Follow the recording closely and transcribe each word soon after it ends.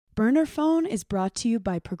Burner Phone is brought to you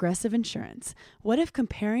by Progressive Insurance. What if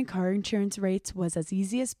comparing car insurance rates was as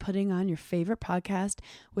easy as putting on your favorite podcast?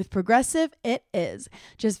 With Progressive, it is.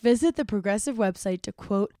 Just visit the Progressive website to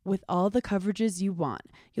quote with all the coverages you want.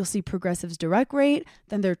 You'll see Progressive's direct rate,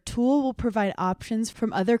 then their tool will provide options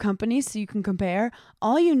from other companies so you can compare.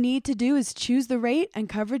 All you need to do is choose the rate and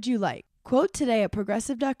coverage you like. Quote today at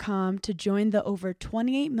Progressive.com to join the over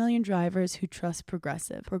 28 million drivers who trust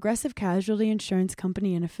Progressive. Progressive Casualty Insurance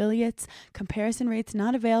Company and Affiliates. Comparison rates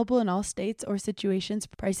not available in all states or situations.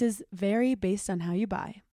 Prices vary based on how you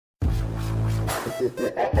buy.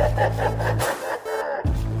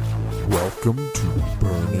 Welcome to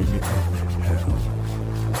Burning in Hell.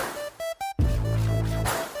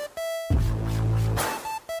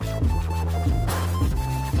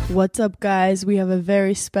 What's up, guys? We have a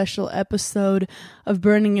very special episode of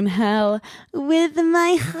Burning in Hell with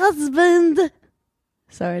my husband.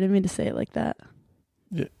 Sorry, I didn't mean to say it like that.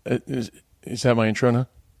 Yeah, is that my intro now?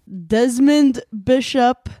 Desmond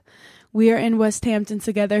Bishop. We are in West Hampton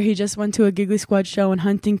together. He just went to a Giggly Squad show in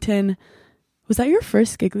Huntington. Was that your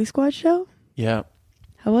first Giggly Squad show? Yeah.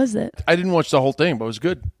 How was it? I didn't watch the whole thing, but it was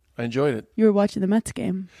good. I enjoyed it. You were watching the Mets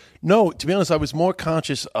game. No, to be honest, I was more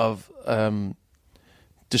conscious of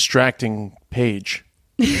distracting Paige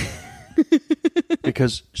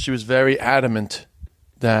because she was very adamant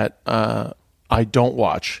that I don't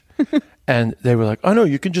watch. And they were like, oh, no,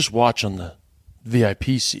 you can just watch on the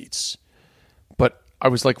VIP seats. But I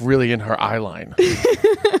was like really in her eye line.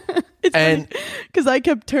 It's because I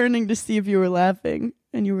kept turning to see if you were laughing,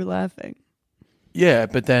 and you were laughing. Yeah,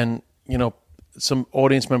 but then, you know, some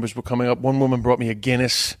audience members were coming up. One woman brought me a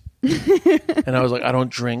Guinness, and I was like, I don't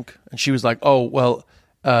drink. And she was like, oh, well,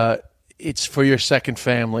 it's for your second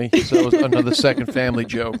family. So it was another second family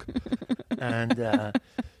joke. And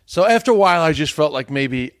so after a while, I just felt like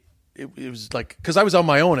maybe it was like, because I was on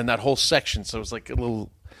my own in that whole section. So it was like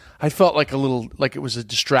I felt like like it was a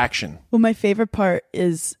distraction. Well, my favorite part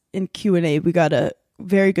is in Q&A, we got a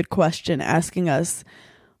very good question asking us,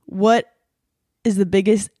 what is the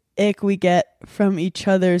biggest ick we get from each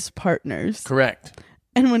other's partners? Correct.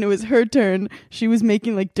 And when it was her turn, she was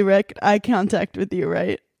making like direct eye contact with you,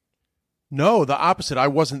 right? No, the opposite. I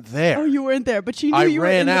wasn't there. Oh, you weren't there, but she knew you were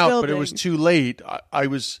in the building. I ran out, but it was too late.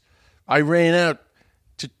 I ran out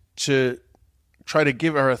to try to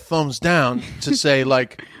give her a thumbs down to say,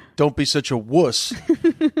 like, don't be such a wuss.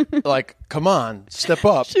 Like, come on, step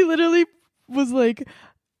up. She literally was like,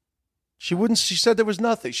 she said there was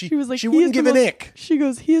nothing. She was like, she wouldn't give an ick. She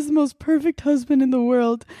goes, he is the most perfect husband in the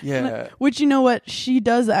world. Yeah. Which, you know what? She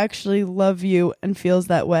does actually love you and feels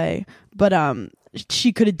that way. But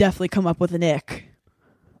she could have definitely come up with an ick.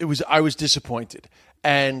 I was disappointed.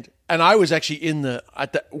 And I was actually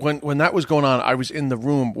when that was going on, I was in the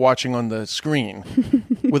room watching on the screen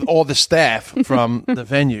with all the staff from the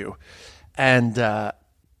venue. And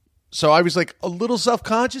so I was like a little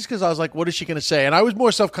self-conscious because I was like, what is she going to say? And I was more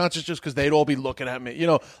self-conscious just because they'd all be looking at me, you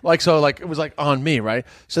know, like, so like it was like on me, right?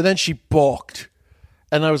 So then she balked.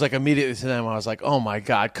 And I was like immediately to them, I was like, oh my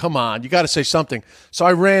God, come on, you got to say something. So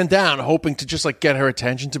I ran down hoping to just like get her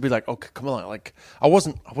attention to be like, okay, come on. Like I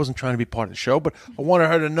wasn't trying to be part of the show, but I wanted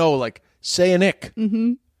her to know, like, say an ick.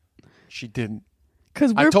 Mm-hmm. She didn't.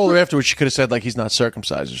 I told her afterwards she could have said like he's not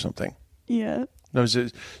circumcised or something. Yeah.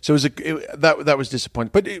 That was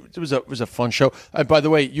disappointing, but it was a fun show. And by the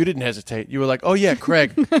way, you didn't hesitate. You were like, oh yeah,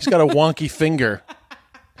 Craig, he's got a wonky finger.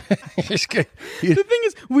 The thing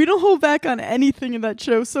is, we don't hold back on anything in that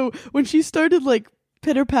show. So when she started like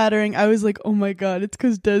pitter-pattering, I was like, oh my God, it's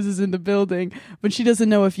because Des is in the building. But she doesn't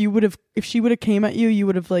know if she would have came at you, you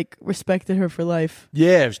would have like respected her for life.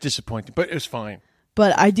 Yeah, it was disappointing, but it was fine.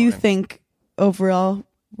 But I do think overall,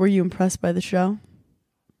 were you impressed by the show?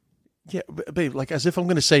 Yeah, babe, like as if I'm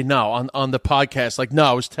going to say no on the podcast, like,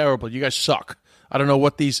 no, it was terrible. You guys suck. I don't know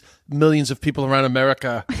what these millions of people around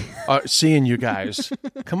America are seeing you guys.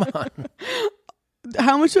 Come on.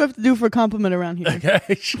 How much do I have to do for a compliment around here?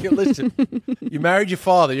 Okay, listen. You married your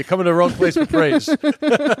father. You're coming to the wrong place for praise.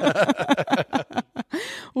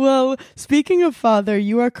 Well, speaking of father,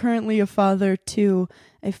 you are currently a father to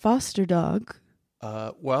a foster dog.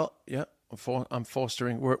 Well, yeah, I'm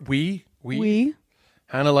fostering. We.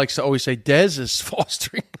 Hannah likes to always say Des is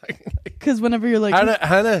fostering. Because whenever you're like...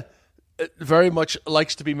 Hannah very much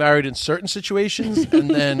likes to be married in certain situations, and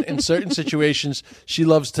then in certain situations, she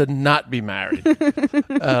loves to not be married.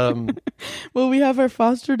 Well, we have our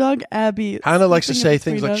foster dog, Abby. Hannah likes to say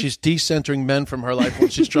things like she's decentering men from her life when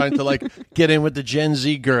she's trying to like get in with the Gen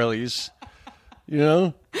Z girlies. You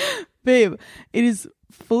know? Babe, it is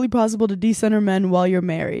fully possible to decenter men while you're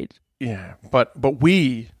married. Yeah, but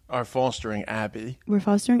we are fostering Abby. We're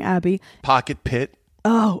fostering Abby. Pocket Pit.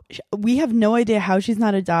 Oh, we have no idea how she's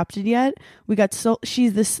not adopted yet.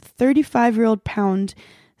 She's this 35-year-old pound,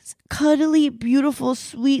 cuddly, beautiful,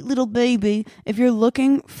 sweet little baby. If you're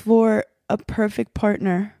looking for a perfect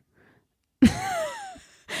partner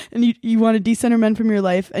and you want to decenter men from your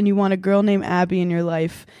life and you want a girl named Abby in your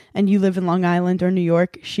life and you live in Long Island or New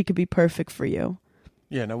York, she could be perfect for you.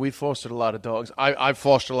 Yeah, no, we've fostered a lot of dogs. I've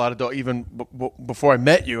fostered a lot of dogs. Even before I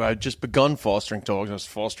met you, I'd just begun fostering dogs. I was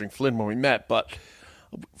fostering Flynn when we met. But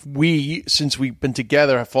since we've been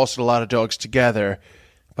together, have fostered a lot of dogs together.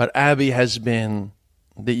 But Abby has been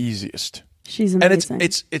the easiest. She's amazing.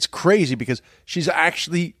 And it's crazy because she's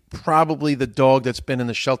actually probably the dog that's been in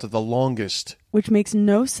the shelter the longest. Which makes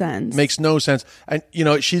no sense. Makes no sense. And,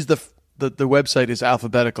 she's the website is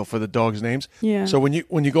alphabetical for the dogs' names. Yeah. So when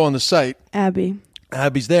you go on the site,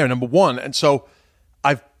 Abby's there, number one. And so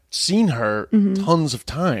I've seen her tons of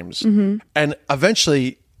times. And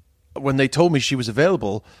eventually, when they told me she was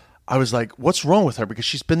available, I was like, what's wrong with her? Because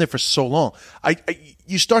she's been there for so long.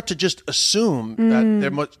 You start to just assume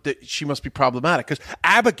that she must be problematic. Because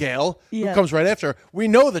Abigail, who comes right after her, we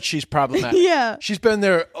know that she's problematic. Yeah. She's been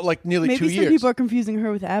there like nearly 2 years. Maybe some people are confusing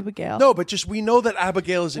her with Abigail. No, but just we know that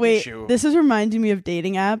Abigail is an issue. This is reminding me of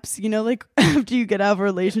dating apps. Like after you get out of a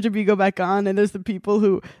relationship, you go back on and there's the people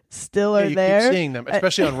who still are there. Keep seeing them,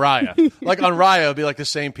 especially on Raya. Like on Raya, it'll be like the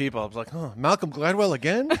same people. I was like, Malcolm Gladwell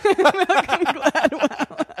again? Malcolm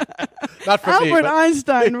Gladwell. Not for Albert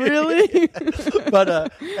Einstein, really?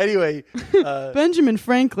 But anyway. Benjamin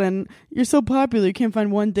Franklin, you're so popular, you can't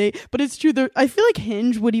find one date. But it's true. I feel like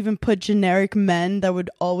Hinge would even put generic men that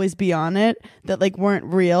would always be on it, that like weren't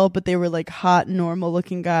real, but they were like hot, normal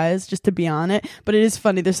looking guys just to be on it. But it is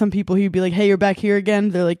funny. There's some people who'd be like, hey, you're back here again?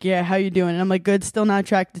 They're like, yeah, how you doing? And I'm like, good, still not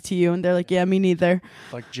attracted to you. And they're like, yeah, me neither.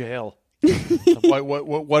 Like jail.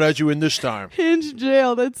 What had you in this time? Hinge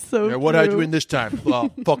jail. That's so yeah, what true. had you in this time?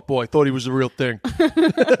 Well, fuck boy, thought he was the real thing.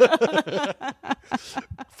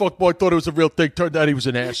 Fuck boy thought it was the real thing. Turned out he was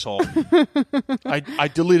an asshole.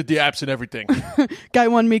 I deleted the apps and everything. Guy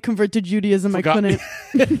wanted me to convert to Judaism. I couldn't.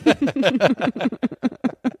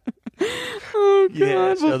 Oh, God.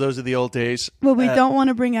 Yeah, so those are the old days. Well, we don't want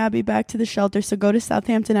to bring Abby back to the shelter, so go to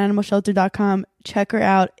SouthamptonAnimalShelter.com. Check her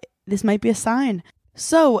out. This might be a sign.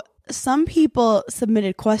 So, some people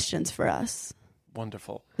submitted questions for us.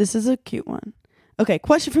 Wonderful. This is a cute one. Okay,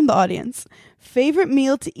 question from the audience. Favorite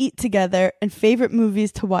meal to eat together and favorite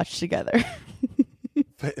movies to watch together.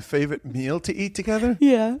 Favorite meal to eat together?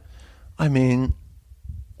 Yeah. I mean,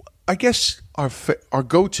 I guess our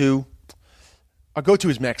go-to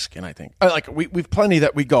is Mexican, I think. We've plenty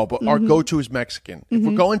that we go, but our go-to is Mexican. If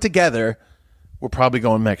we're going together, we're probably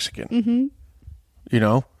going Mexican.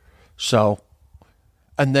 So,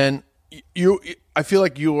 and then I feel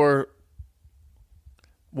like your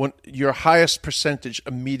highest percentage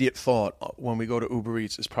immediate thought when we go to Uber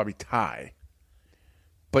Eats is probably Thai.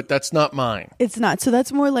 But that's not mine. It's not. So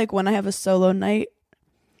that's more like when I have a solo night.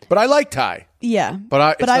 But I like Thai. Yeah.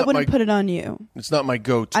 But I wouldn't put it on you. It's not my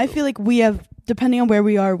go-to. I feel like we have, depending on where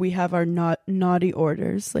we are, we have our naughty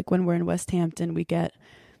orders. Like when we're in West Hampton, we get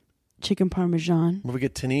chicken parmesan. We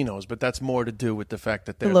get Toninos, but that's more to do with the fact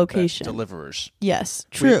that they're the location deliverers. Yes,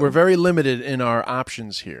 true. We're very limited in our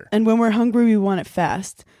options here. And when we're hungry, we want it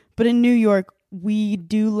fast. But in New York, we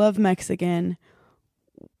do love Mexican.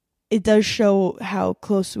 It does show how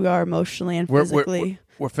close we are emotionally and physically.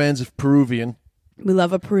 We're fans of Peruvian. We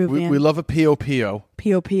love a Peruvian. We love a Pio Pio.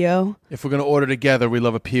 Pio Pio. If we're going to order together, we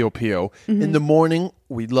love a Pio Pio. In the morning,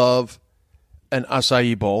 we love an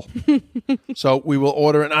acai bowl. So we will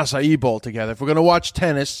order an acai bowl together. If we're going to watch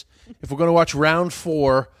tennis, if we're going to watch round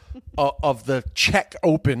 4 of the Czech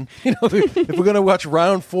Open, if we're going to watch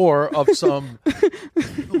round 4 of some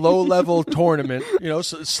low-level tournament,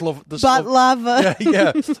 Bratislava.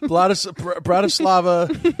 Yeah,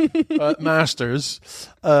 Bratislava Masters.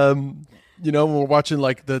 We're watching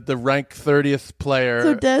like the ranked 30th player.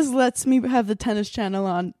 So Des lets me have the tennis channel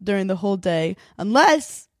on during the whole day,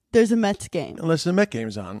 unless there's a Mets game. Unless the Met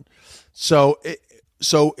game's on. So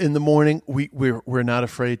in the morning, we're not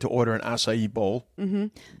afraid to order an acai bowl.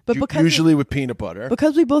 But usually with peanut butter.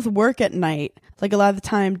 Because we both work at night, like a lot of the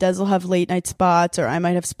time, Des will have late night spots, or I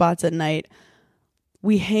might have spots at night.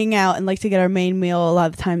 We hang out and like to get our main meal a lot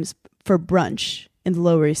of the times for brunch in the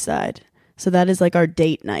Lower East Side. So that is like our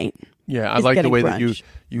date night. Yeah, I like the way brunch.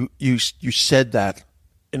 that you said that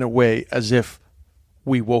in a way as if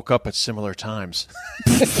we woke up at similar times.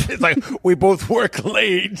 It's like we both work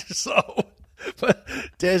late, so but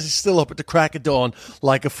Des is still up at the crack of dawn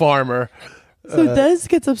like a farmer. So Des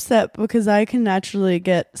gets upset because I can naturally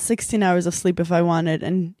get 16 hours of sleep if I wanted,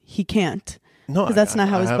 and he can't. No, because that's not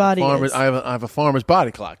how his body is. I have a farmer's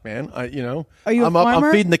body clock, man. Are you a I'm farmer?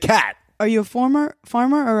 I'm feeding the cat. Are you a farmer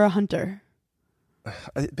or a hunter?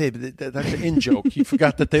 Babe, that's an in joke. You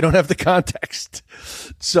forgot that they don't have the context.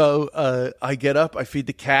 So I get up, I feed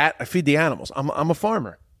the cat, I feed the animals. I'm a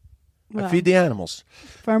farmer. Wow. I feed the animals.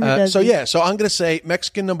 Farmer does. So I'm going to say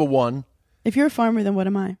Mexican number one. If you're a farmer, then what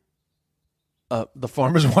am I? The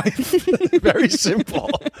farmer's wife. Very simple.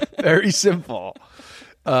 Very simple.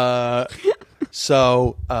 And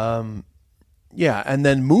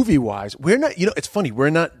then movie wise, we're not, it's funny. We're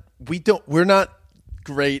not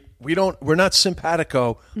great. We're not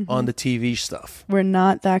simpatico on the TV stuff. We're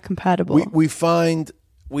not that compatible. We find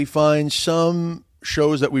some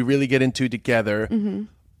shows that we really get into together,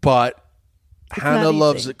 but Hannah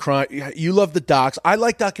loves the crime. You love the docs. I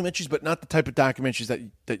like documentaries, but not the type of documentaries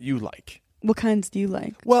that you like. What kinds do you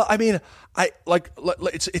like? Well, I mean, I like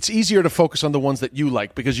it's easier to focus on the ones that you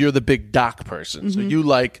like because you're the big doc person. So you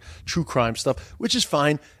like true crime stuff, which is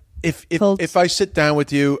fine. If I sit down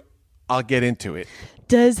with you, I'll get into it.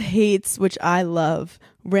 Des hates, which I love,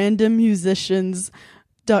 random musicians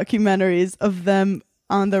documentaries of them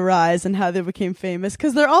on the rise and how they became famous,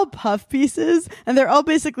 because they're all puff pieces and they're all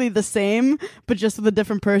basically the same but just with a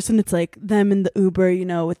different person. It's like them in the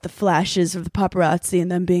Uber, with the flashes of the paparazzi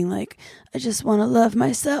and them being like, I just want to love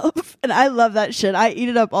myself. And I love that shit. I eat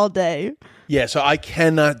it up all day. Yeah, so I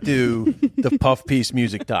cannot do the puff piece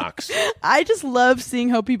music docs. I just love seeing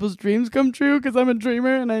how people's dreams come true because I'm a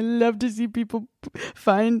dreamer and I love to see people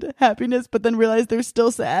find happiness but then realize they're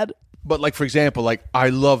still sad. But for example, I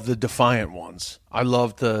love the Defiant ones. I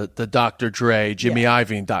love the Dr. Dre, Jimmy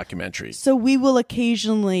Iovine documentaries. So we will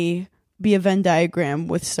occasionally be a Venn diagram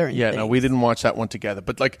with certain things. No, we didn't watch that one together.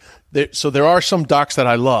 But there are some docs that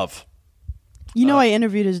I love. I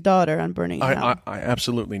interviewed his daughter on Burning Hell. I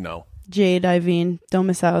absolutely know. Jade Iovine. Don't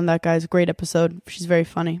miss out on that, guys. Great episode. She's very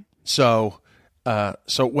funny. So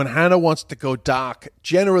when Hannah wants to go doc,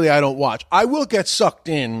 generally I don't watch. I will get sucked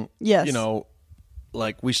in. Yes.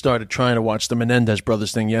 We started trying to watch the Menendez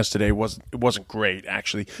brothers thing yesterday. It wasn't great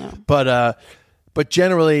actually, no. But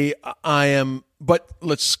generally I am. But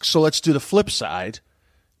let's do the flip side.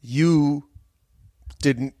 You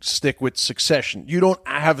didn't stick with Succession. You don't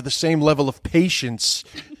have the same level of patience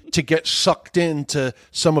to get sucked into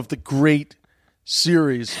some of the great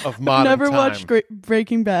series of modern time. I've never watched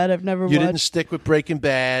Breaking Bad. You didn't stick with Breaking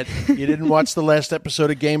Bad. You didn't watch the last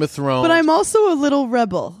episode of Game of Thrones. But I'm also a little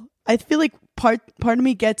rebel. I feel like part of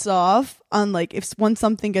me gets off on if once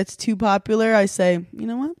something gets too popular, I say, you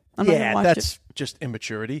know what? I'm not gonna watch that's just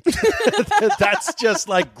immaturity. That's just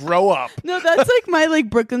grow up. No, that's my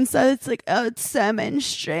Brooklyn side. It's it's so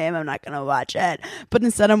mainstream, I'm not gonna watch it. But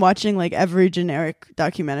instead I'm watching every generic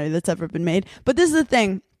documentary that's ever been made. But this is the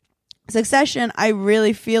thing. Succession, I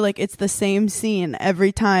really feel like it's the same scene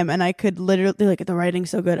every time, and I could literally the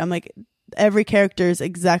writing's so good. I'm every character is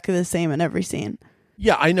exactly the same in every scene.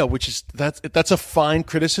 Yeah, I know, that's a fine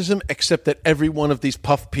criticism, except that every one of these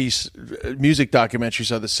puff piece music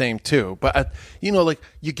documentaries are the same too. But,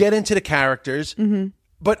 you get into the characters,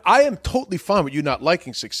 but I am totally fine with you not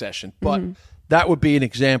liking Succession, but that would be an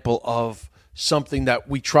example of something that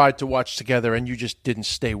we tried to watch together and you just didn't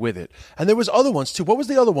stay with it. And there was other ones too. What was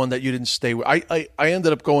the other one that you didn't stay with? I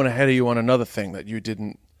ended up going ahead of you on another thing that you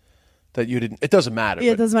didn't. It doesn't matter.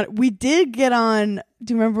 Yeah, it doesn't matter. We did get on.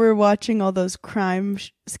 Do you remember we were watching all those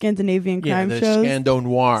Scandinavian crime shows? Scando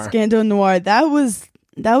Noir. Scando Noir. That was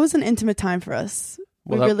an intimate time for us.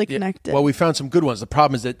 We really connected. Well, we found some good ones. The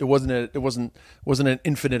problem is that it wasn't an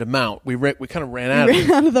infinite amount. We kind of ran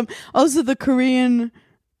out of them. Also, the Korean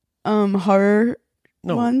horror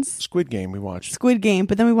ones. Squid Game we watched. Squid Game,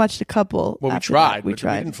 but then we watched a couple. Well, we tried. We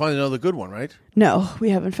didn't find another good one, right? No, we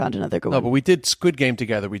haven't found another good one. No, but we did Squid Game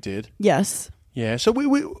together. We did. Yes. Yeah. So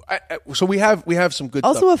we have some good.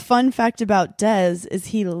 Also, stuff. a fun fact about Des is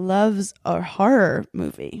he loves a horror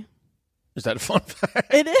movie. Is that a fun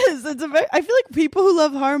fact? It is. I feel like people who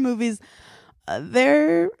love horror movies,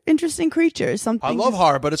 they're interesting creatures. I love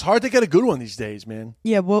horror, but it's hard to get a good one these days, man.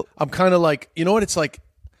 Yeah. Well, I'm kind of you know what it's like.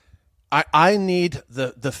 I need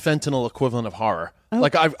the fentanyl equivalent of horror. Oh.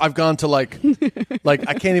 I've gone to I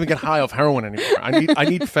can't even get high off heroin anymore. I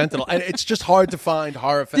need fentanyl, and it's just hard to find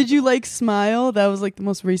horror. Fentanyl. Did you like Smile? That was the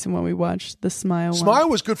most recent one we watched. The Smile. Smile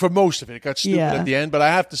was good for most of it. It got stupid at the end, but I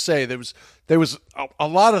have to say there was a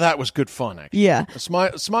lot of that was good fun. Actually, yeah.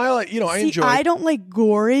 Smile. I enjoy. I don't like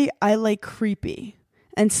gory. I like creepy,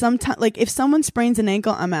 and sometimes if someone sprains an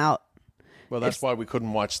ankle, I'm out. Well, that's why we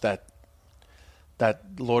couldn't watch that that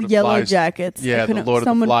Lord of Yellow Flies. Jackets. Yeah, the Lord of the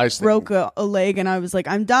someone Flies thing. broke a leg, and I was like,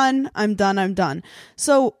 I'm done.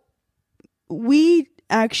 So we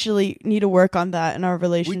actually need to work on that in our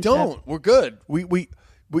relationship. We don't. We're good. We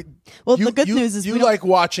Well, the good news is you we don't- like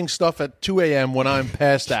watching stuff at 2 a.m. when I'm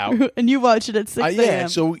passed out. and you watch it at 6 a.m. Yeah,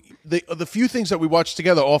 so the few things that we watch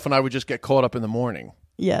together, often I would just get caught up in the morning.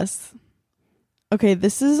 Yes. Okay,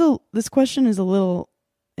 this question is a little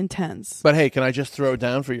intense. But hey, can I just throw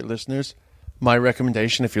down for your listeners? My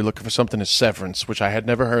recommendation, if you're looking for something, is Severance, which I had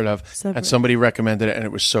never heard of, and Severance. somebody recommended it, and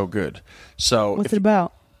it was so good. So What's it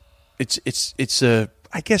about? it's a,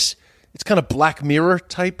 I guess it's kind of Black Mirror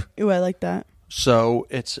type. Ooh, I like that. So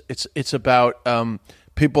it's about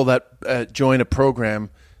people that join a program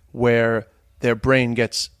where their brain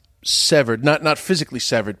gets severed, not physically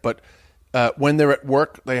severed, but when they're at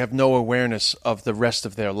work, they have no awareness of the rest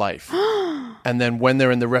of their life. And then when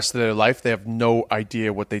they're in the rest of their life, they have no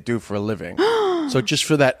idea what they do for a living. So just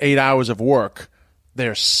for that 8 hours of work,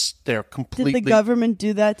 they're completely... Did the government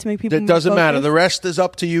do that to make people It more doesn't matter. focused? The rest is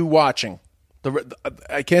up to you watching.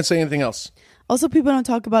 I can't say anything else. Also, people don't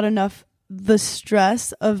talk about enough the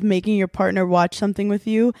stress of making your partner watch something with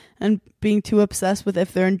you and being too obsessed with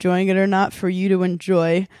if they're enjoying it or not for you to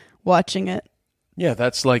enjoy watching it. Yeah,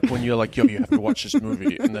 that's like when you're like, yo, you have to watch this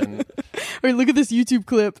movie. And then... Or look at this YouTube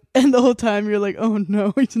clip, and the whole time you're like, oh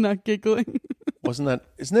no, he's not giggling. Isn't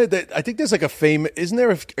there that, I think there's like isn't there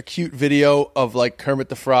a cute video of like Kermit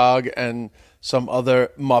the Frog and some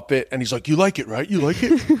other Muppet, and he's like, you like it, right? You like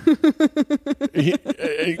it?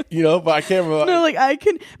 But I can't remember. No, like I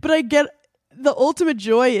get the ultimate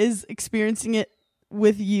joy is experiencing it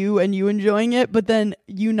with you and you enjoying it, but then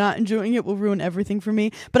you not enjoying it will ruin everything for me.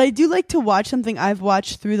 But I do like to watch something I've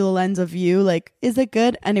watched through the lens of you. Like, is it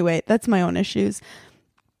good? Anyway, that's my own issues.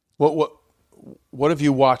 What have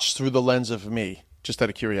you watched through the lens of me? Just out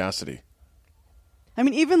of curiosity. I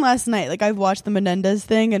mean, even last night, like I've watched the Menendez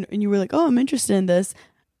thing and you were like, oh, I'm interested in this.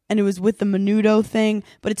 And it was with the Menudo thing,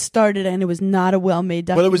 but it started and it was not a well-made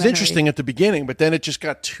documentary. Well, it was interesting at the beginning, but then it just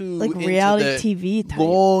got too like into reality the TV type.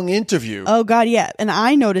 long interview. Oh God, yeah. And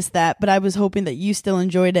I noticed that, but I was hoping that you still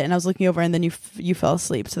enjoyed it. And I was looking over, and then you fell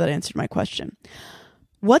asleep. So that answered my question.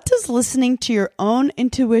 What does listening to your own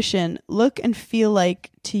intuition look and feel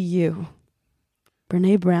like to you,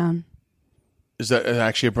 Brene Brown? Is that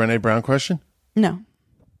actually a Brene Brown question? No.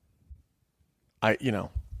 I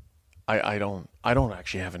don't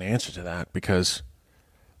actually have an answer to that, because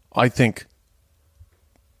I think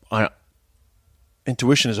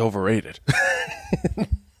intuition is overrated.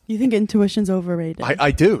 You think intuition's overrated?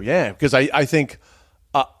 I do, yeah, because I think,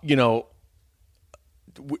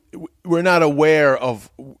 we're not aware of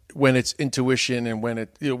when it's intuition and when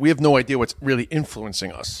we have no idea what's really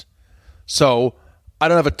influencing us. So I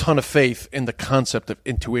don't have a ton of faith in the concept of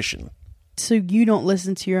intuition. So you don't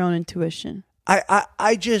listen to your own intuition?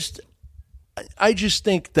 I just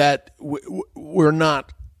think that we're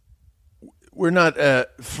not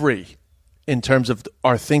free in terms of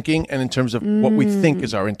our thinking and in terms of what we think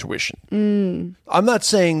is our intuition. I'm not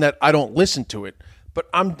saying that I don't listen to it, but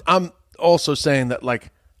I'm also saying that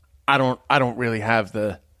like I don't really have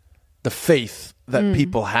the faith that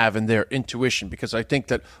people have in their intuition, because I think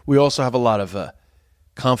that we also have a lot of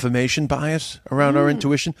confirmation bias around our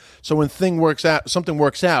intuition. So when something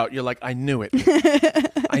works out, you're like, I knew it.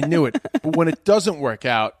 I knew it. But when it doesn't work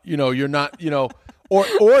out, you're not,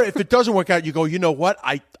 or if it doesn't work out, you go, you know what?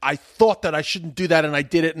 I thought that I shouldn't do that, and I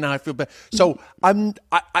did it, and now I feel bad. So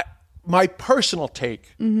my personal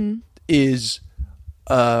take is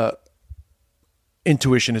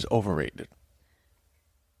intuition is overrated.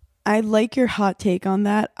 I like your hot take on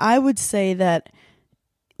that. I would say that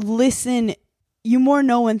you more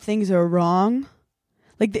know when things are wrong.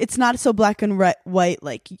 Like, it's not so black and white,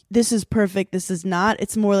 like this is perfect, this is not.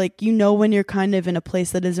 It's more like when you're kind of in a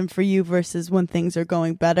place that isn't for you versus when things are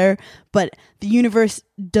going better. But the universe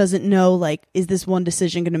doesn't know, like, is this one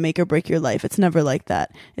decision going to make or break your life? It's never like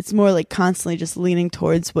that. It's more like constantly just leaning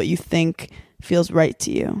towards what you think feels right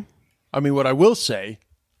to you. I mean, what I will say,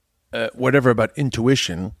 whatever about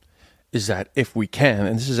intuition, is that if we can,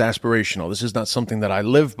 and this is aspirational, this is not something that I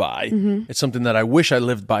live by, it's something that I wish I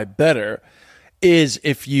lived by better, is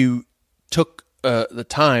if you took the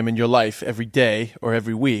time in your life every day or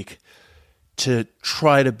every week to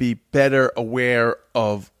try to be better aware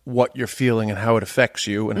of what you're feeling and how it affects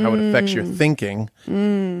you and how it affects your thinking.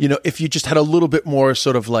 If you just had a little bit more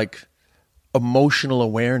sort of like emotional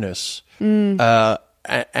awareness,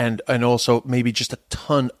 and also maybe just a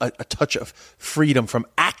touch of freedom from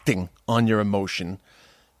acting on your emotion,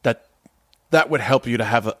 that would help you to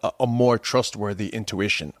have a more trustworthy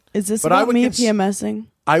intuition. Is this about me PMSing?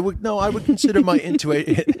 I would consider my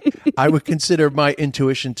intuition. I would consider my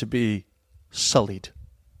intuition to be sullied.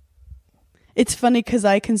 It's funny because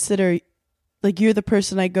I consider, like, you're the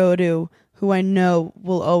person I go to who I know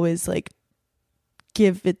will always, like,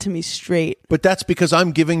 give it to me straight. But that's because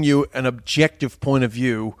I'm giving you an objective point of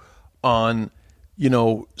view on,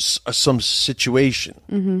 some situation.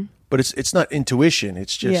 Mm-hmm. But it's not intuition.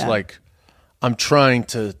 It's just like I'm trying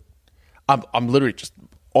to. I'm literally just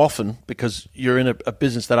often, because you're in a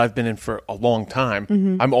business that I've been in for a long time.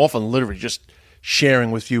 Mm-hmm. I'm often literally just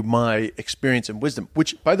sharing with you my experience and wisdom,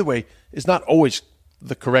 which, by the way, is not always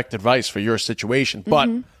the correct advice for your situation. But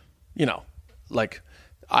like.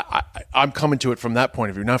 I'm coming to it from that point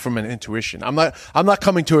of view, not from an intuition. I'm not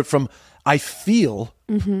coming to it from I feel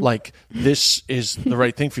like this is the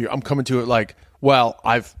right thing for you. I'm coming to it like, well,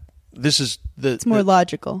 it's more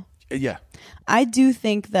logical. Yeah. I do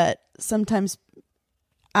think that sometimes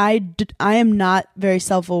I am not very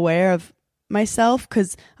self-aware of myself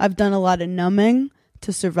because I've done a lot of numbing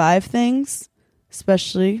to survive things,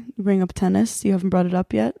 especially you bring up tennis. You haven't brought it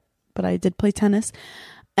up yet, but I did play tennis.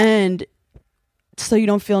 And so you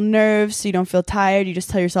don't feel nerves, so you don't feel tired. You just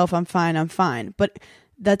tell yourself, I'm fine. But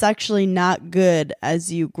that's actually not good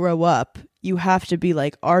as you grow up. You have to be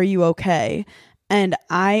like, are you okay? And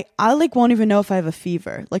I like won't even know if I have a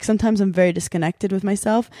fever. Like sometimes I'm very disconnected with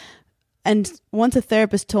myself. And once a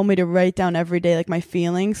therapist told me to write down every day like my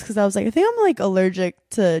feelings, because I was like, I think I'm like allergic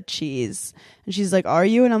to cheese. And she's like, are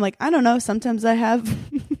you? And I'm like, I don't know. Sometimes I have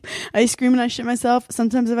ice cream and I shit myself.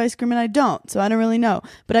 Sometimes I have ice cream and I don't. So I don't really know.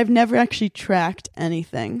 But I've never actually tracked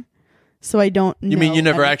anything. So I don't know. You mean you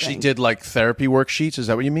never anything. actually did like therapy worksheets? Is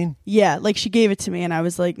that what you mean? Yeah. Like she gave it to me and I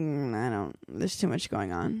was like, there's too much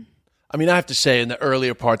going on. I mean, I have to say, in the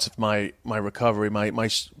earlier parts of my recovery, my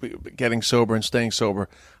getting sober and staying sober,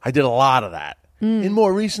 I did a lot of that. In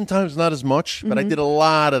more recent times, not as much, but I did a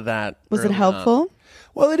lot of that. Was it helpful? On.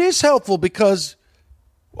 Well, it is helpful because,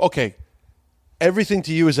 okay, everything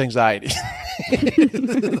to you is anxiety.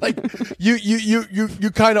 Like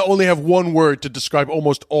you kind of only have one word to describe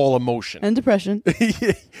almost all emotion. And depression.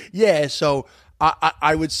 Yeah, so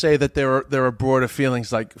I would say that there are broader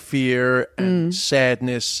feelings like fear and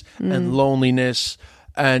sadness and loneliness,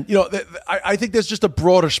 and I think there's just a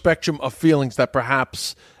broader spectrum of feelings that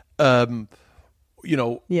perhaps one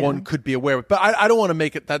could be aware of. But I don't want to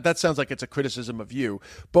make it that sounds like it's a criticism of you.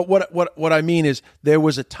 But what I mean is there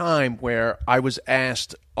was a time where I was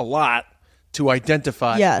asked a lot to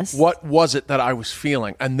identify what was it that I was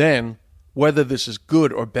feeling, and then whether this is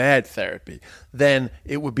good or bad therapy, then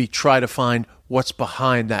it would be try to find what's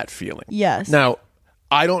behind that feeling. Yes. Now,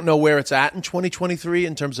 I don't know where it's at in 2023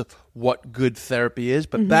 in terms of what good therapy is,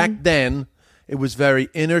 but back then it was very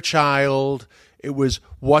inner child. It was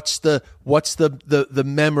what's the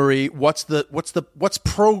memory, what's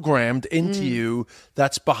programmed into you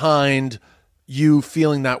that's behind you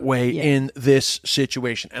feeling that way in this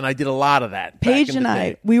situation. And I did a lot of that. Paige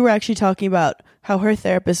and we were actually talking about how her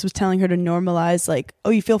therapist was telling her to normalize, like, oh,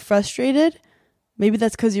 you feel frustrated? Maybe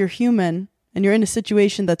that's because you're human and you're in a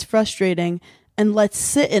situation that's frustrating, and let's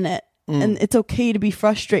sit in it. And it's okay to be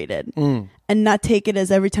frustrated and not take it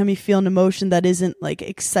as every time you feel an emotion that isn't like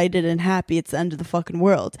excited and happy, it's the end of the fucking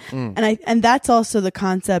world. And that's also the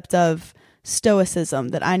concept of stoicism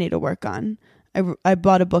that I need to work on. I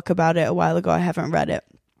bought a book about it a while ago. I haven't read it.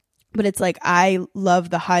 But it's like I love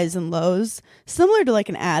the highs and lows, similar to like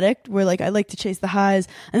an addict where like I like to chase the highs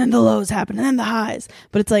and then the lows happen and then the highs.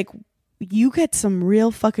 But it's like you get some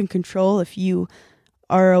real fucking control if you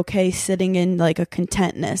are okay sitting in like a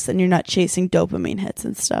contentness and you're not chasing dopamine hits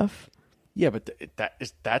and stuff. Yeah, but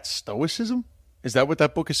that's stoicism? Is that what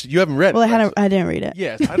that book is? You haven't read it. Well, I didn't read it.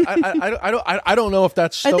 Yes, I don't know if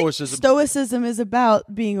that's stoicism. I think stoicism is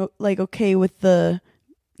about being like okay with the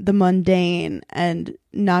mundane and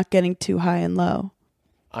not getting too high and low.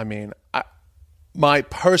 I mean, my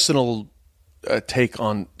personal take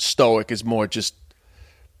on stoic is more just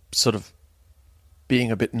sort of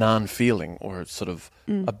being a bit non-feeling or sort of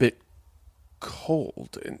a bit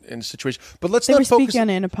cold in a situation. But let's not focus speaking on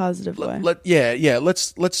it in a positive way.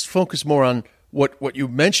 Let's focus more on what you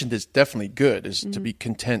mentioned is definitely good, is to be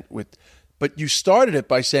content with. But you started it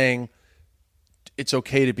by saying it's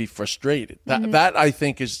okay to be frustrated. That I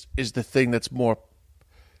think is the thing that's more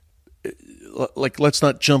like, let's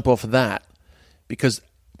not jump off of that, because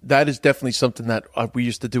that is definitely something that we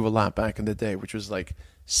used to do a lot back in the day, which was like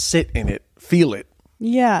sit in it, feel it.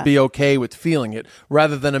 Yeah. Be okay with feeling it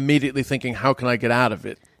rather than immediately thinking, how can I get out of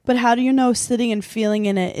it? But how do you know sitting and feeling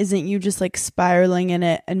in it isn't you just like spiraling in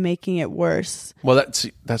it and making it worse? Well,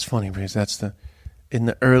 that's funny because in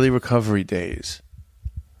the early recovery days,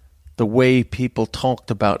 the way people talked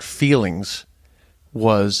about feelings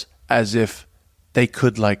was as if they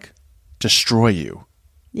could like destroy you,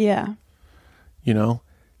 Yeah. you know?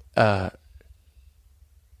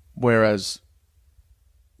 Whereas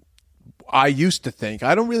I used to think,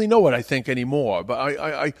 I don't really know what I think anymore, but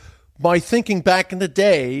I my thinking back in the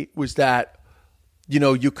day was that, you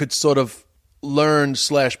know, you could sort of learn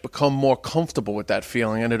 / become more comfortable with that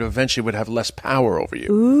feeling, and it eventually would have less power over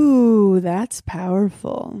you. Ooh, that's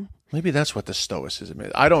powerful. Maybe that's what the stoicism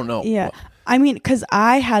is. I don't know. Yeah. I mean, because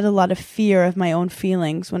I had a lot of fear of my own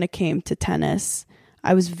feelings when it came to tennis.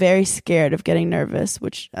 I was very scared of getting nervous,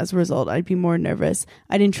 which as a result, I'd be more nervous.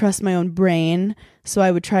 I didn't trust my own brain, so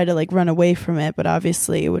I would try to like run away from it. But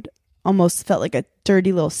obviously, it would almost felt like a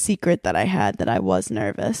dirty little secret that I had that I was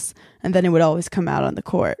nervous. And then it would always come out on the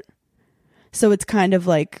court. So it's kind of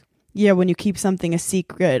like, yeah, when you keep something a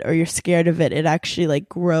secret or you're scared of it, it actually like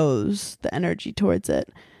grows the energy towards it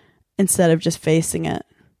instead of just facing it.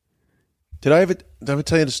 Did I ever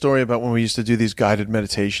tell you the story about when we used to do these guided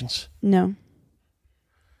meditations? No.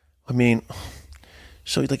 I mean,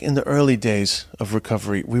 so like in the early days of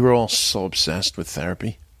recovery, we were all so obsessed with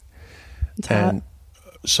therapy. It's hot. And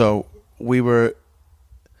so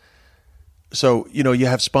you know, you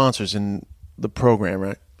have sponsors in the program,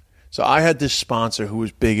 right? So I had this sponsor who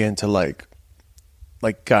was big into like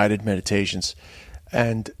guided meditations,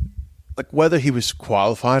 and like whether he was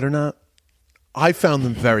qualified or not, I found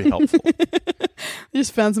them very helpful. You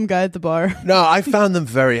just found some guy at the bar. No, I found them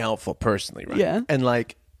very helpful personally, right? Yeah. And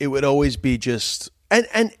like it would always be just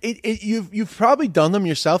you've probably done them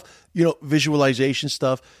yourself, you know, visualization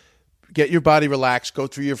stuff. Get your body relaxed, go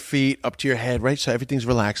through your feet up to your head, right? So everything's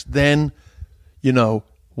relaxed. Then, you know,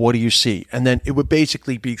 what do you see? And then it would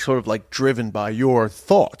basically be sort of like driven by your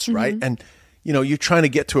thoughts, right? And, you know, you're trying to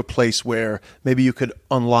get to a place where maybe you could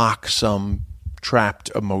unlock some trapped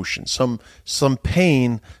emotion, some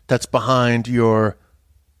pain that's behind your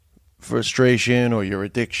frustration or your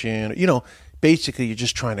addiction. You know, basically you're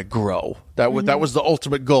just trying to grow. That was the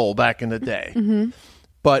ultimate goal back in the day.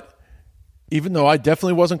 But even though I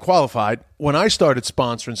definitely wasn't qualified, when I started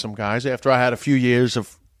sponsoring some guys after I had a few years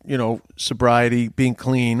of, you know, sobriety, being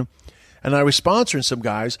clean, and I was sponsoring some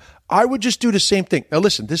guys, I would just do the same thing. Now,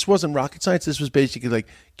 listen, this wasn't rocket science. This was basically like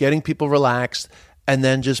getting people relaxed and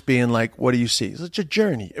then just being like, what do you see? It's a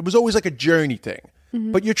journey. It was always like a journey thing.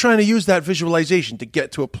 But you're trying to use that visualization to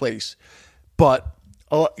get to a place. But,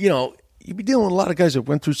 you know, you'd be dealing with a lot of guys that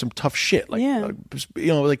went through some tough shit. Like, Yeah. You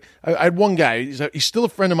know, like I had one guy, he's still a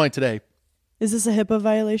friend of mine today. Is this a HIPAA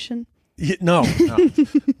violation? No,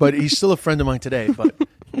 but he's still a friend of mine today. But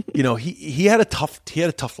you know, he had a tough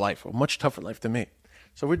life, a much tougher life than me.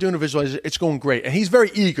 So we're doing a visualization. It's going great, and he's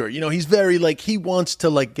very eager. You know, he's very like he wants to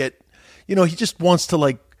like get. You know, he just wants to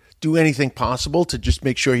like do anything possible to just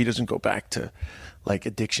make sure he doesn't go back to like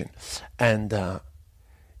addiction. And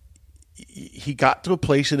he got to a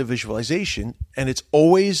place in a visualization, and it's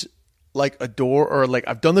always like a door or like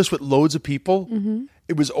I've done this with loads of people.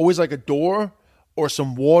 It was always like a door or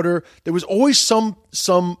some water. There was always some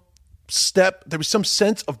step. There was some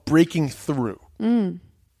sense of breaking through.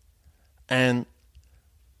 And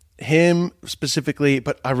him specifically,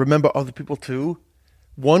 but I remember other people too.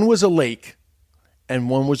 One was a lake and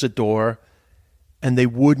one was a door, and they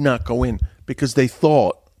would not go in because they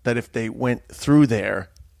thought that if they went through there,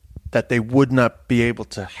 that they would not be able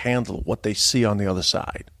to handle what they see on the other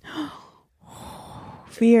side.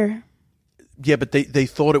 Fear. Yeah, but they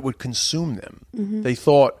thought it would consume them. They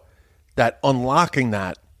thought that unlocking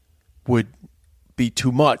that would be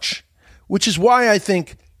too much, which is why I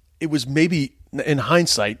think it was maybe, in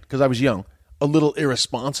hindsight, because I was young, a little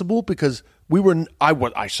irresponsible because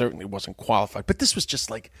I certainly wasn't qualified. But this was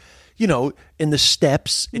just like, you know, in the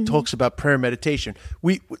steps, it talks about prayer meditation.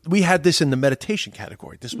 We had this in the meditation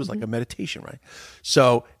category. This was like a meditation, right?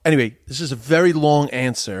 So anyway, this is a very long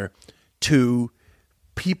answer to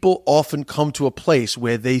people often come to a place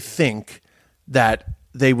where they think that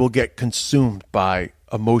they will get consumed by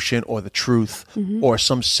emotion or the truth or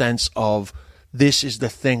some sense of this is the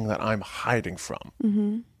thing that I'm hiding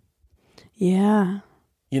from. Yeah.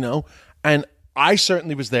 You know, and I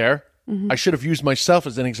certainly was there. I should have used myself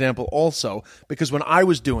as an example also, because when I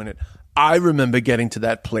was doing it, I remember getting to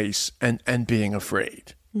that place and being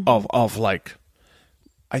afraid of like,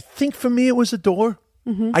 I think for me it was a door.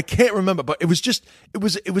 I can't remember, but it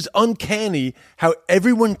was uncanny how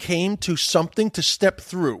everyone came to something to step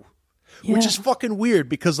through, which is fucking weird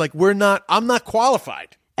because like I'm not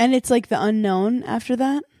qualified. And it's like the unknown after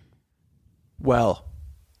that. Well,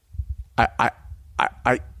 I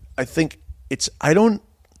think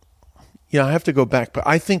I have to go back, but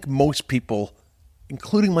I think most people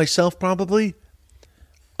including myself probably,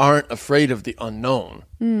 aren't afraid of the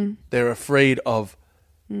unknown. They're afraid of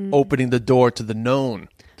opening the door to the known,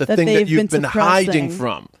 the That thing that they've you've been been hiding suppressing.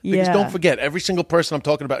 from. Because Yeah. don't forget, every single person I'm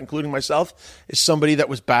talking about, including myself, is somebody that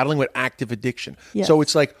was battling with active addiction. Yes. So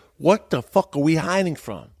it's like, what the fuck are we hiding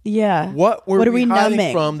from? Yeah. What were are we hiding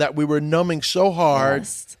numbing? from that we were numbing so hard,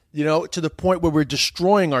 Yes. to the point where we're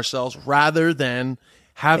destroying ourselves rather than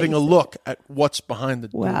having a look at what's behind the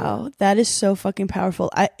door. Wow, that is so fucking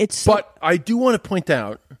powerful. But I do want to point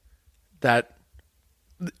out that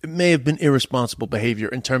it may have been irresponsible behavior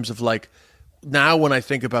in terms of like, now when I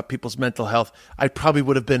think about people's mental health, I probably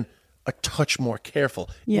would have been a touch more careful.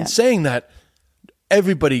 Yeah. In saying that,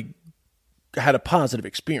 everybody had a positive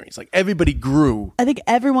experience. Like everybody grew. I think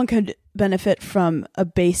everyone could benefit from a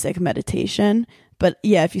basic meditation, but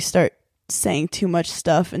yeah, if you start saying too much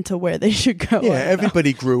stuff into where they should go. Yeah,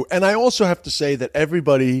 everybody grew. And I also have to say that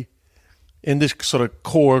everybody in this sort of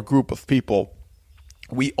core group of people,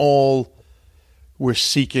 we all were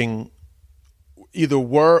seeking, either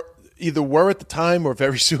were at the time or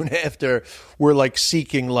very soon after, were like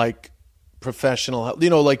seeking like professional help,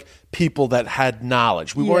 like people that had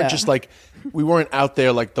knowledge. We weren't just like, we weren't out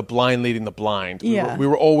there like the blind leading the blind. We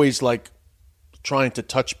were always like trying to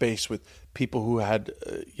touch base with people who had,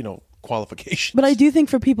 qualifications. But I do think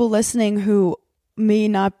for people listening who may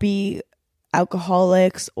not be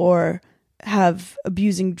alcoholics or have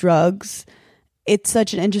abusing drugs, it's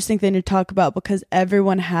such an interesting thing to talk about because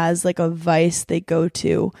everyone has like a vice they go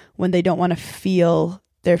to when they don't want to feel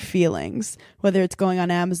their feelings, whether it's going on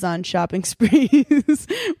Amazon shopping sprees,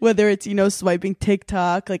 whether it's, swiping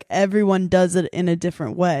TikTok, like everyone does it in a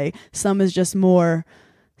different way. Some is just more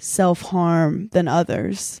self-harm than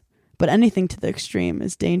others, but anything to the extreme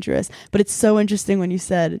is dangerous. But it's so interesting when you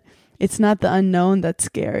said it's not the unknown that's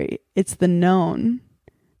scary. It's the known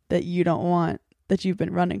that you don't want, that you've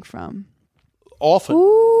been running from. Often.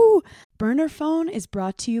 Ooh. Burner Phone is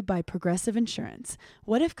brought to you by Progressive Insurance.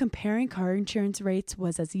 What if comparing car insurance rates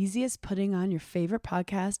was as easy as putting on your favorite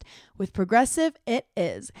podcast? With Progressive, it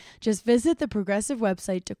is. Just visit the Progressive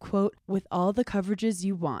website to quote with all the coverages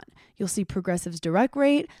you want. You'll see Progressive's direct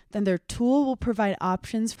rate, then their tool will provide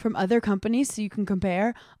options from other companies so you can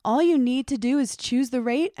compare. All you need to do is choose the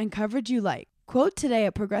rate and coverage you like. Quote today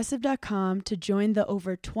at Progressive.com to join the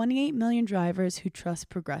over 28 million drivers who trust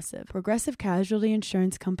Progressive. Progressive Casualty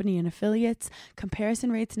Insurance Company and Affiliates.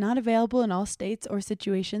 Comparison rates not available in all states or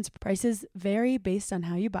situations. Prices vary based on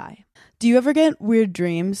how you buy. Do you ever get weird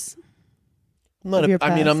dreams? I'm not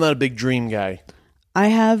a big dream guy. I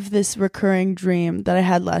have this recurring dream that I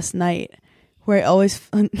had last night where I always,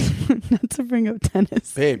 not to bring up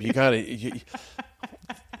tennis. Babe, you got to...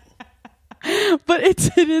 But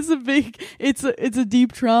it is a big, it's a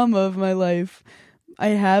deep trauma of my life. I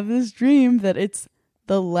have this dream that it's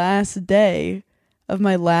the last day of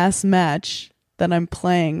my last match that I'm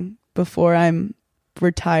playing before I'm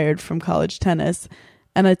retired from college tennis.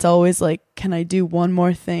 And it's always like, can I do one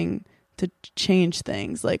more thing to change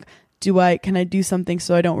things? Like, can I do something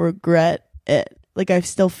so I don't regret it? Like, I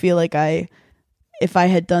still feel like if I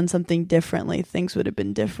had done something differently, things would have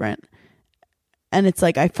been different. And it's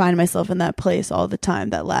like I find myself in that place all the time,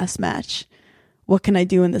 that last match. What can I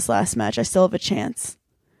do in this last match? I still have a chance.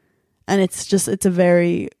 And it's a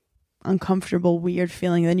very uncomfortable, weird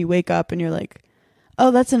feeling. Then you wake up and you're like,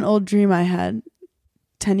 oh, that's an old dream I had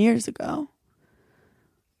 10 years ago.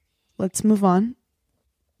 Let's move on.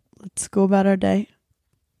 Let's go about our day.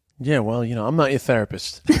 Yeah, well, I'm not your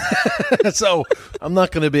therapist. So I'm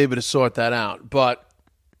not going to be able to sort that out. But,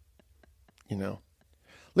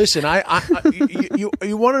 listen,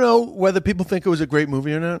 you want to know whether people think it was a great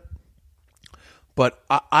movie or not? But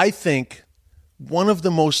I think one of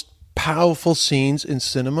the most powerful scenes in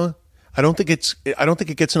cinema, I don't think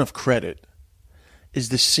it gets enough credit, is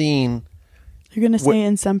the scene. You're going to say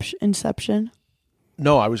Inception?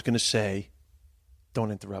 No, I was going to say,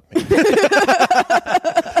 don't interrupt me.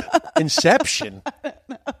 Inception?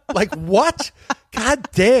 Like what? God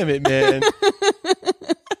damn it, man.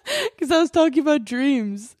 Because I was talking about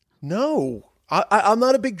dreams. No, I'm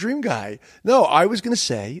not a big dream guy. No, I was going to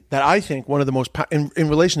say that I think one of the most, in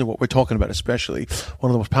relation to what we're talking about especially, one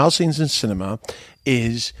of the most powerful scenes in cinema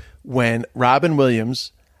is when Robin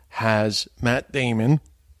Williams has Matt Damon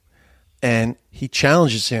and he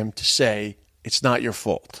challenges him to say, it's not your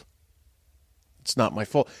fault. It's not my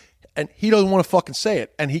fault. And he doesn't want to fucking say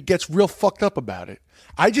it. And he gets real fucked up about it.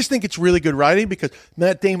 I just think it's really good writing because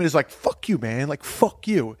Matt Damon is like, fuck you, man. Like, fuck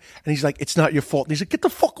you. And he's like, it's not your fault. And he's like, get the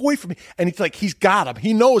fuck away from me. And he's like, he's got him.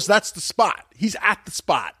 He knows that's the spot. He's at the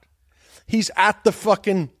spot. He's at the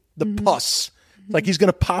fucking, the pus Like he's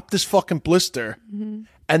gonna pop this fucking blister,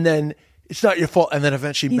 and then it's not your fault. And then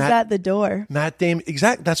eventually, He's at the door. Matt Damon,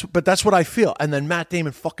 exactly. That's what I feel. And then Matt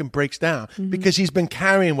Damon fucking breaks down because he's been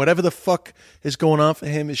carrying whatever the fuck is going on for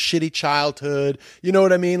him, his shitty childhood. You know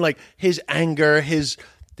what I mean? Like his anger, his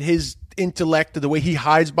intellect, the way he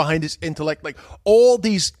hides behind his intellect, like all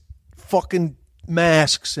these fucking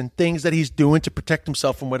masks and things that he's doing to protect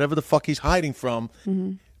himself from whatever the fuck he's hiding from.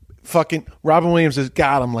 Fucking Robin Williams has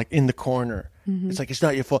got him like in the corner. It's like, it's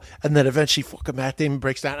not your fault. And then eventually fucking Matt Damon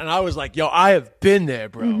breaks down. And I was like, yo, I have been there,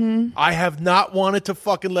 bro. I have not wanted to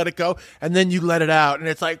fucking let it go. And then you let it out. And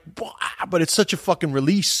it's like, but it's such a fucking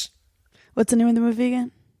release. What's the name of the movie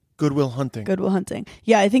again? Good Will Hunting. Good Will Hunting.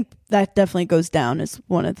 Yeah, I think that definitely goes down as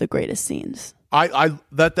one of the greatest scenes.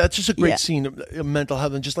 That's just a great scene of mental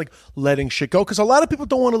health and just like letting shit go. Because a lot of people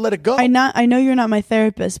don't want to let it go. I know you're not my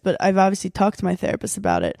therapist, but I've obviously talked to my therapist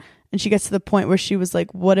about it. And she gets to the point where she was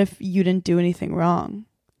like, what if you didn't do anything wrong?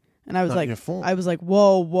 And I was like,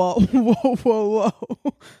 whoa.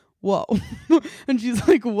 And she's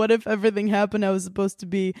like, what if everything happened I was supposed to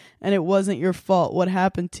be and it wasn't your fault? What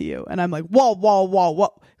happened to you? And I'm like,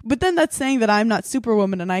 whoa. But then that's saying that I'm not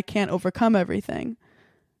Superwoman and I can't overcome everything.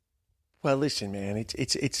 Well, listen, man,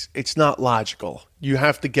 it's not logical. You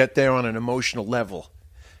have to get there on an emotional level.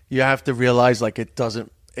 You have to realize like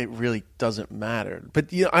it really doesn't matter.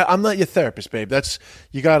 But you know, I'm not your therapist, babe. I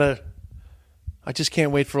just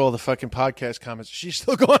can't wait for all the fucking podcast comments. She's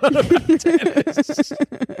still going on about tennis.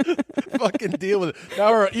 Fucking deal with it.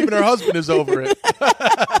 Now even her husband is over it.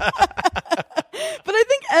 But I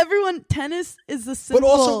think tennis is the symbol. But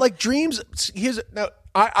also like dreams.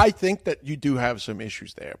 I think that you do have some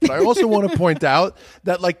issues there. But I also want to point out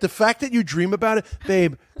that like the fact that you dream about it,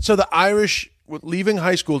 babe. So the Irish, leaving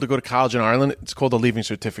high school to go to college in Ireland, it's called a leaving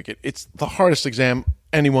certificate. It's the hardest exam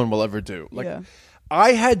anyone will ever do. Like,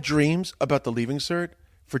 I had dreams about the leaving cert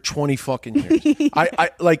for 20 fucking years.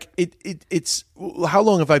 I like it's how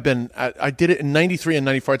long have I been I did it in 93 and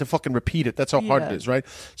 94. I had to fucking repeat it. That's how hard it is, right?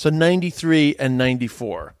 So 93 and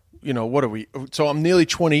 94. You know, what are we? So I'm nearly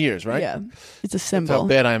 20 years, right? Yeah. It's a symbol. That's how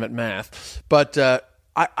bad I am at math. But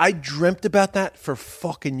I dreamt about that for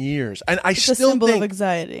fucking years. And it's a symbol of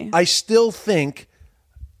anxiety. I still think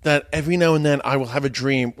that every now and then I will have a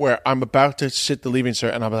dream where I'm about to sit the leaving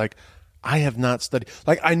cert and I'll be like, I have not studied.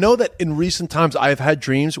 Like, I know that in recent times I have had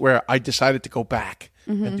dreams where I decided to go back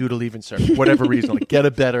and do the leaving cert for whatever reason, like get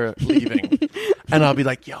a better leaving. And I'll be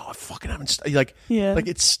like, yo, I fucking haven't studied. Like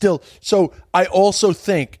it's still. So I also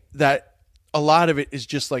think that a lot of it is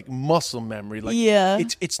just like muscle memory. Like,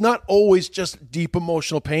 it's not always just deep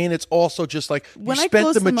emotional pain. It's also just like you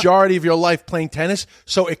spent the majority of your life playing tennis,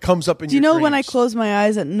 so it comes up in your dreams. Do you know when I close my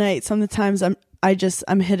eyes at night, sometimes I'm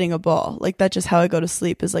hitting a ball. Like that's just how I go to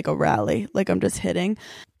sleep, is like a rally. Like I'm just hitting.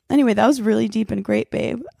 Anyway, that was really deep and great,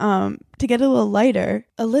 babe. To get a little lighter,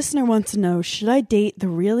 a listener wants to know, should I date the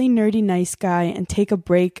really nerdy nice guy and take a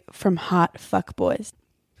break from hot fuckboys?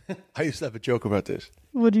 I used to have a joke about this.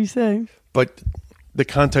 What do you say? But the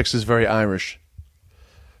context is very Irish.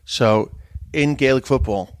 So in Gaelic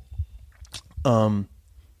football,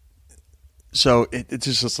 so it's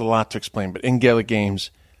just a lot to explain, but in Gaelic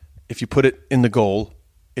games, if you put it in the goal,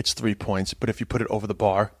 it's 3 points. But if you put it over the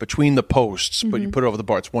bar, between the posts, but you put it over the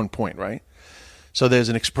bar, it's 1 point, right? So there's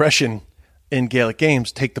an expression in Gaelic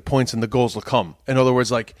games, take the points and the goals will come. In other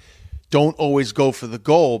words, like, don't always go for the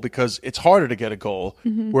goal because it's harder to get a goal.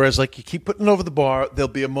 Whereas, like, you keep putting it over the bar, there'll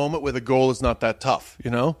be a moment where the goal is not that tough,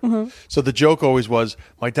 you know? So the joke always was,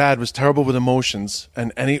 my dad was terrible with emotions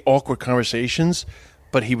and any awkward conversations,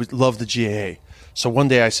 but he would love the GAA. So one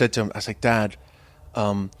day I said to him, I was like, Dad,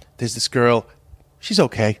 there's this girl, she's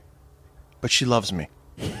okay, but she loves me.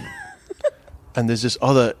 And there's this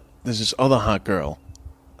other hot girl,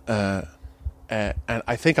 and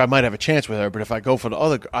I think I might have a chance with her, but if I go for the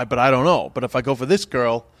other, but I don't know. But if I go for this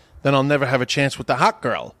girl, then I'll never have a chance with the hot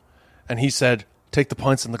girl. And he said, take the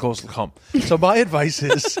points and the goals will come. So my advice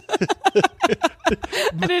is... I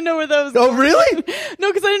didn't know where that was going. Oh, really? No,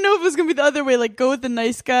 because I didn't know if it was going to be the other way, like go with the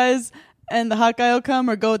nice guys and the hot guy will come,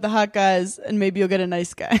 or go with the hot guys and maybe you'll get a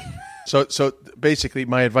nice guy. So basically,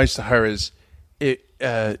 my advice to her is, if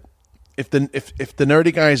the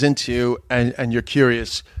nerdy guy is into you and you're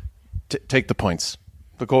curious, take the points.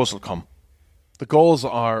 The goals will come. The goals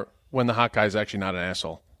are when the hot guy is actually not an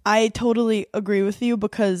asshole. I totally agree with you,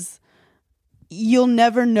 because you'll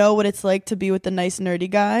never know what it's like to be with the nice nerdy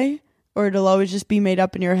guy, or it'll always just be made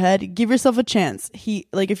up in your head. Give yourself a chance.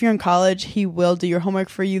 If you're in college, he will do your homework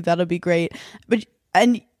for you. That'll be great.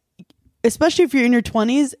 And especially if you're in your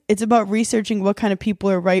 20s, it's about researching what kind of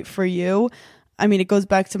people are right for you. I mean, it goes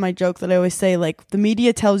back to my joke that I always say, like, the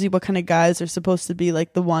media tells you what kind of guys are supposed to be,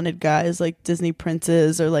 like the wanted guys, like Disney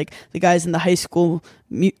princes, or like the guys in the high school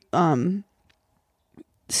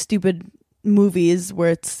stupid movies where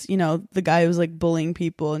it's, you know, the guy who's like bullying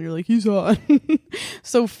people and you're like, he's hot.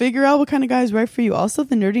 So figure out what kind of guys right for you. Also,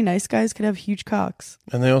 the nerdy nice guys could have huge cocks.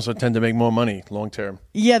 And they also tend to make more money long term.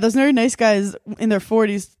 Yeah, those nerdy nice guys in their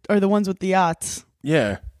 40s are the ones with the yachts.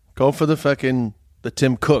 Yeah. Go for the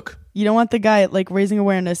Tim Cook. You don't want the guy at like Raising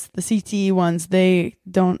Awareness. The CTE ones, they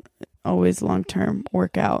don't always long term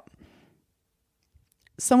work out.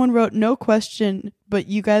 Someone wrote, no question, but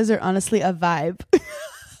you guys are honestly a vibe.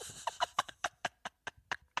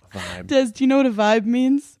 Vibe. Des, do you know what a vibe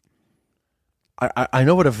means? I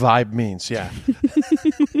know what a vibe means, yeah.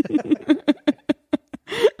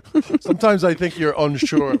 Sometimes I think you're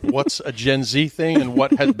unsure of what's a Gen Z thing and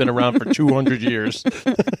what has been around for 200 years.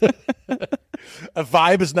 A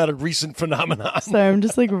vibe is not a recent phenomenon. Sorry, I'm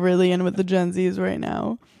just like really in with the Gen Zs right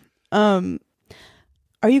now.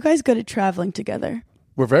 Are you guys good at traveling together?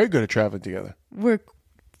 We're very good at traveling together. We're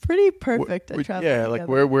pretty perfect at traveling together. Yeah, like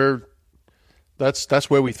we're that's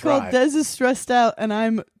where we Well, thrive. Des is stressed out and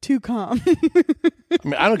I'm too calm. I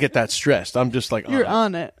mean, I don't get that stressed. I'm just like You're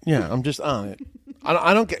on on it. Yeah, I'm just on it.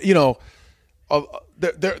 I don't get, you know,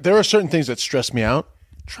 there are certain things that stress me out.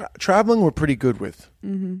 Traveling, we're pretty good with.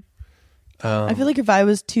 Mm-hmm. I feel like if I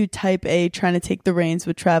was too type A trying to take the reins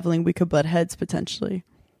with traveling, we could butt heads potentially.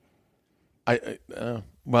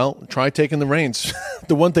 Well, try taking the reins.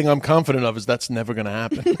 The one thing I'm confident of is that's never going to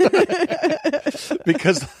happen.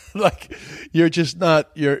 Because like you're just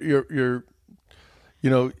not you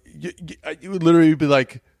would literally be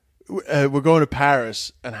like, we're going to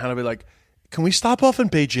Paris, and Hannah would be like, can we stop off in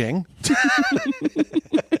Beijing?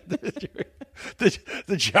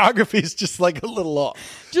 The geography is just like a little off.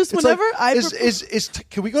 Just it's whenever like,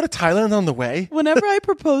 can we go to Thailand on the way? Whenever I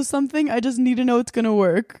propose something, I just need to know it's going to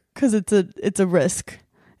work because it's a risk.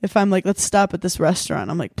 If I'm like, let's stop at this restaurant,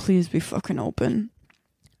 I'm like, please be fucking open.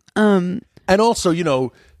 And also, you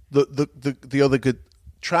know, the other good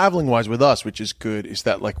traveling wise with us, which is good, is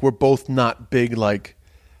that like we're both not big like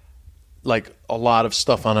a lot of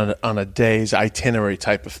stuff on a day's itinerary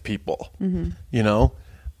type of people, you know,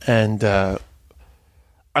 and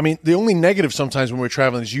I mean the only negative sometimes when we're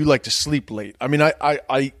traveling is you like to sleep late. I mean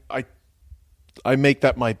I make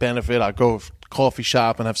that my benefit. I go coffee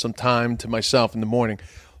shop and have some time to myself in the morning.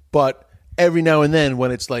 But every now and then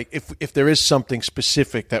when it's like, if there is something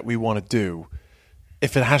specific that we want to do,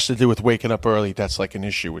 if it has to do with waking up early, that's like an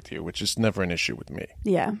issue with you, which is never an issue with me.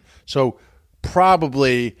 Yeah. So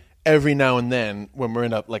probably every now and then when we're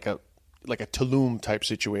in a Tulum type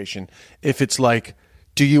situation, if it's like,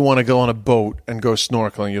 do you want to go on a boat and go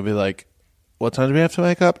snorkeling? You'll be like, what time do we have to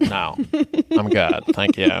wake up? No, I'm good.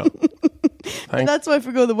 Thank you. That's why if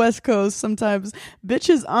we go to the West Coast, sometimes bitch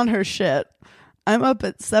is on her shit. I'm up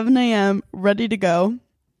at 7 a.m. ready to go.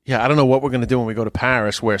 Yeah, I don't know what we're going to do when we go to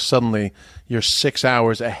Paris, where suddenly you're 6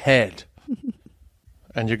 hours ahead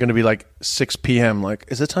and you're going to be like 6 p.m. Like,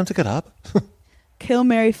 is it time to get up? Kill,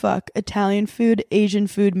 marry, fuck. Italian food, Asian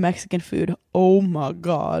food, Mexican food. Oh my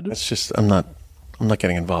God. It's just, I'm not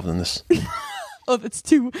getting involved in this. Oh, that's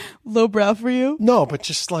too lowbrow for you? No, but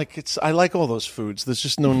just like I like all those foods. There's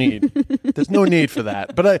just no need. There's no need for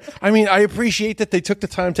that. But I mean, I appreciate that they took the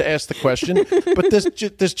time to ask the question, but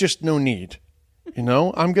there's just no need. You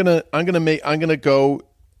know, I'm gonna go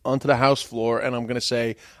onto the House floor and I'm gonna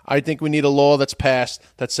say, I think we need a law that's passed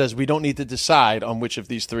that says we don't need to decide on which of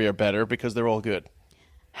these three are better because they're all good.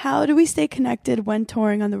 How do we stay connected when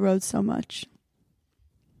touring on the road so much?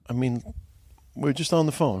 I mean, we're just on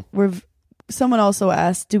the phone. Someone also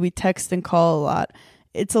asked, do we text and call a lot?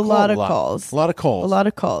 It's a lot of calls. A lot of calls. A lot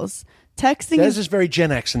of calls. Texting is very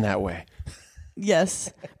Gen X in that way.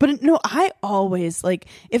 Yes. But no, I always, like,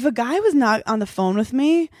 if a guy was not on the phone with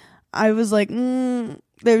me, I was like,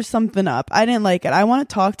 there's something up. I didn't like it. I want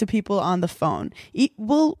to talk to people on the phone.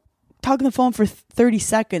 We'll talk on the phone for 30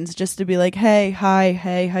 seconds just to be like, hey, hi,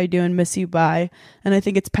 hey, how you doing? Miss you, bye. And I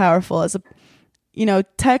think it's powerful as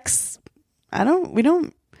texts. We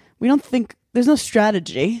don't think, there's no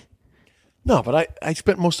strategy. No, but I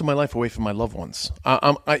spent most of my life away from my loved ones.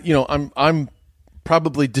 I'm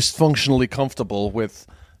probably dysfunctionally comfortable with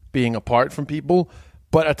being apart from people,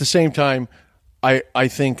 but at the same time, I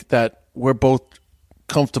think that we're both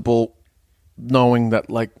comfortable knowing that,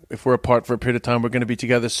 like, if we're apart for a period of time, we're going to be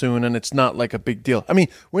together soon, and it's not like a big deal. I mean,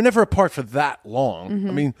 we're never apart for that long. Mm-hmm.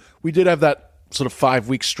 I mean, we did have that sort of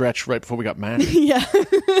 5-week stretch right before we got married. Yeah.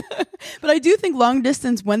 But I do think long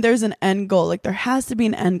distance, when there's an end goal, like there has to be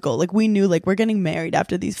an end goal. Like we knew, like we're getting married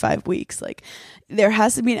after these 5 weeks. Like there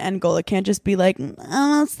has to be an end goal. It can't just be like,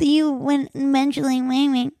 I'll see you when eventually,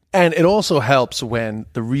 maybe. And it also helps when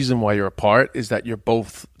the reason why you're apart is that you're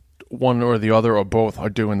both, one or the other or both, are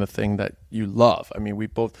doing the thing that you love. I mean,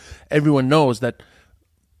 everyone knows that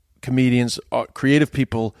comedians, creative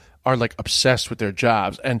people are like obsessed with their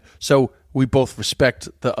jobs. And so we both respect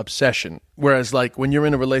the obsession. Whereas like when you're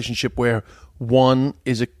in a relationship where one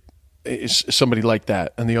is somebody like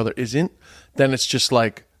that and the other isn't, then it's just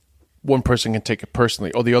like one person can take it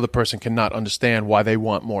personally or the other person cannot understand why they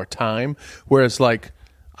want more time. Whereas like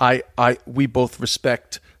we both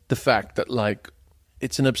respect the fact that like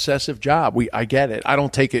it's an obsessive job. I get it. I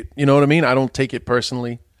don't take it, you know what I mean? I don't take it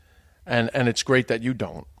personally. And it's great that you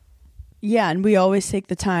don't. Yeah, and we always take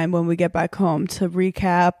the time when we get back home to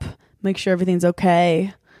recap, make sure everything's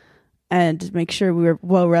okay, and make sure we're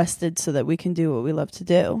well rested so that we can do what we love to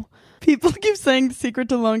do. People keep saying the secret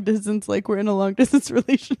to long distance like we're in a long distance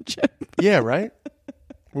relationship. Yeah, right?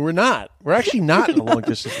 We're not. We're actually not in a long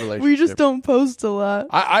distance relationship. We just don't post a lot.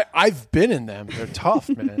 I've been in them. They're tough,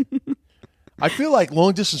 man. I feel like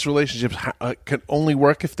long distance relationships can only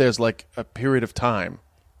work if there's like a period of time.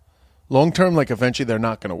 Long term, like eventually they're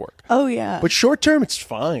not going to work. Oh, yeah. But short term, it's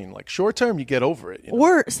fine. Like short term, you get over it. You know?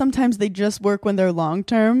 Or sometimes they just work when they're long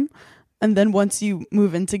term. And then once you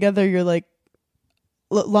move in together, you're like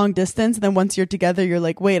long distance. And then once you're together, you're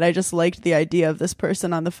like, wait, I just liked the idea of this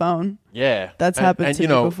person on the phone. Yeah. That's happened to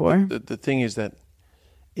me before. The thing is that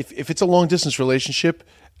if it's a long distance relationship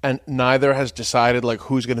and neither has decided like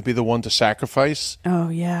who's going to be the one to sacrifice. Oh,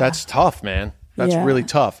 yeah. That's tough, man. That's really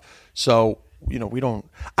tough. So, you know, we don't.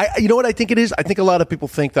 You know what I think it is? I think a lot of people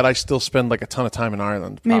think that I still spend like a ton of time in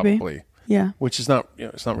Ireland, probably. Maybe. Yeah. Which is not,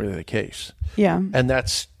 it's not really the case. Yeah. And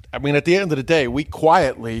that's, I mean, at the end of the day, we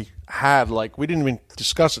quietly had like, we didn't even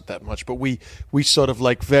discuss it that much, but we sort of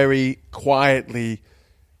like very quietly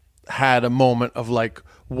had a moment of like,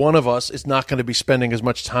 one of us is not going to be spending as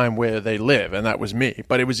much time where they live. And that was me.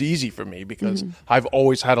 But it was easy for me because I've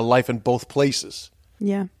always had a life in both places.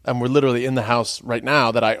 Yeah. And we're literally in the house right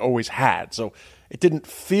now that I always had. So it didn't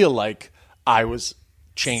feel like I was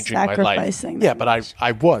changing my life. Sacrificing. Yeah, but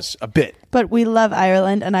I was a bit. But we love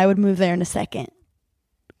Ireland and I would move there in a second.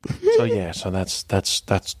 So yeah, so that's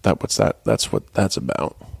what that's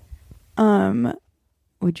about.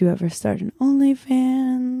 Would you ever start an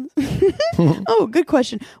OnlyFans? Oh, good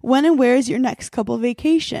question. When and where is your next couple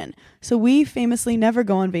vacation? So we famously never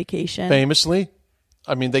go on vacation. Famously?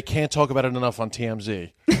 I mean, they can't talk about it enough on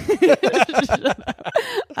TMZ.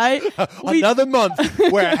 Another month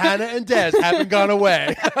where Hannah and Des haven't gone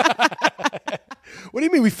away. What do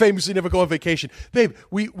you mean we famously never go on vacation? Babe,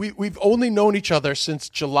 we've only known each other since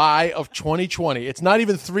July of 2020. It's not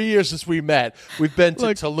even 3 years since we met. We've been to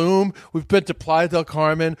Tulum. We've been to Playa del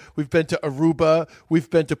Carmen. We've been to Aruba. We've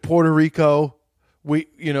been to Puerto Rico. We've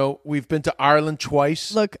been to Ireland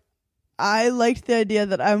twice. Look, I liked the idea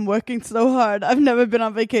that I'm working so hard. I've never been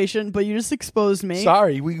on vacation, but you just exposed me.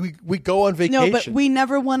 Sorry, we go on vacation. No, but we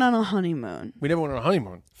never went on a honeymoon. We never went on a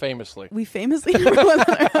honeymoon, famously. We famously never went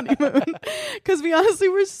on a honeymoon. Because we honestly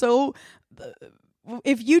were so...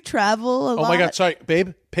 If you travel a lot... Oh my God, sorry,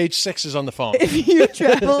 babe. Page 6 is on the phone. If you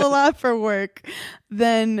travel a lot for work,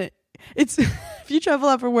 then... If you travel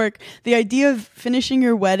out for work, the idea of finishing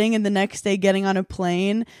your wedding and the next day getting on a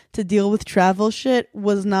plane to deal with travel shit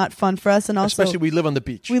was not fun for us. And also, especially we live on the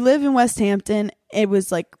beach. We live in West Hampton. It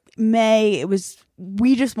was like May.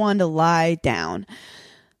 We just wanted to lie down.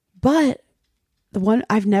 But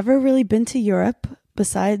I've never really been to Europe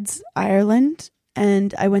besides Ireland.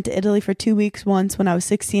 And I went to Italy for 2 weeks once when I was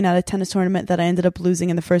 16 at a tennis tournament that I ended up losing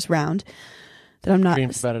in the first round. That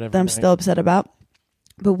I'm still upset about.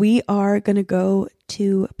 But we are going to go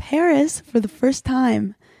to Paris for the first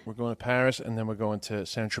time. We're going to Paris, and then we're going to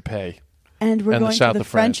Saint-Tropez. And we're going to the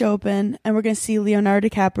French Open, and we're going to see Leonardo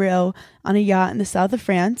DiCaprio on a yacht in the south of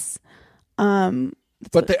France. But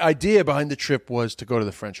the idea behind the trip was to go to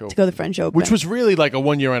the French Open. Which was really like a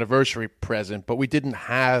 1-year anniversary present, but we didn't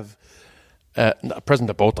have a present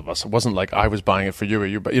to both of us. It wasn't like I was buying it for you or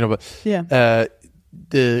you, but yeah.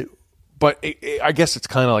 I guess it's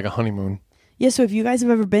kind of like a honeymoon. Yeah, so if you guys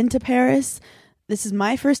have ever been to Paris, this is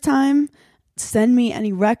my first time. Send me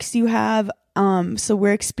any recs you have. So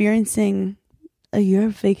we're experiencing a year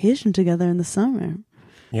of vacation together in the summer.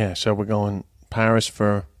 Yeah, so we're going Paris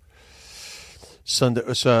for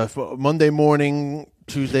Monday morning,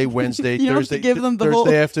 Tuesday, Wednesday, you Thursday. Have to give them the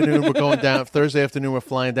Thursday afternoon, we're going down. Thursday afternoon, we're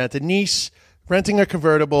flying down to Nice, renting a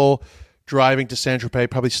convertible, driving to Saint-Tropez,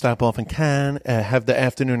 probably stop off in Cannes, have the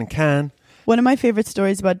afternoon in Cannes. One of my favorite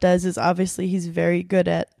stories about Des is obviously he's very good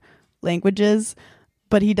at languages,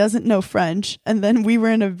 but he doesn't know French. And then we were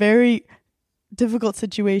in a very difficult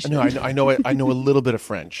situation. No, I know a little bit of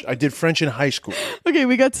French. I did French in high school. Okay,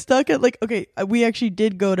 we got stuck at we actually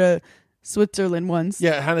did go to Switzerland once.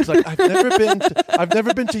 Yeah, Hannah's like, I've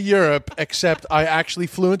never been to Europe, except I actually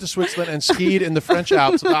flew into Switzerland and skied in the French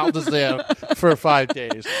Alps, Val d'Isère, for 5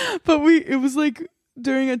 days. But it was like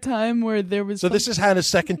during a time where there was. So this is Hannah's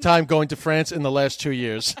second time going to France in the last 2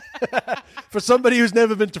 years. For somebody who's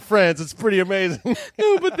never been to France, it's pretty amazing.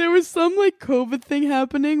 No, but there was some like COVID thing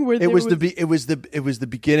happening where it was the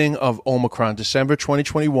beginning of Omicron, December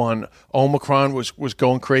 2021. Omicron was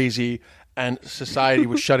going crazy. And society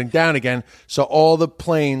was shutting down again, so all the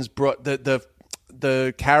planes brought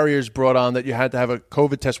the carriers brought on that you had to have a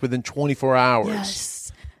COVID test within 24 hours.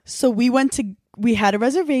 Yes. So we had a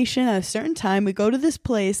reservation at a certain time. We go to this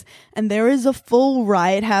place, and there is a full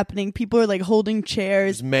riot happening. People are like holding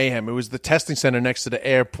chairs. It was mayhem. It was the testing center next to the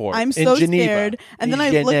airport. I'm so scared. And then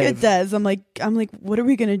I look at Des. I'm like, what are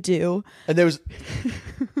we gonna do? And there was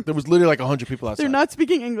literally like 100 people outside. They're not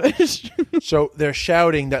speaking English. So they're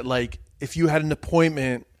shouting that like, if you had an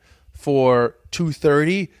appointment for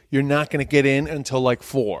 2:30, you're not going to get in until like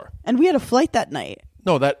 4. And we had a flight that night.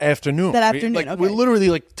 No, that afternoon. Okay. We're literally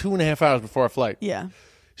like 2.5 hours before our flight. Yeah.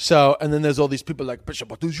 So, and then there's all these people like,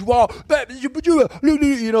 you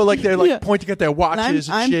know, like they're like pointing at their watches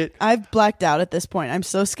and shit. I've blacked out at this point. I'm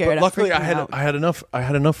so scared. But luckily, I had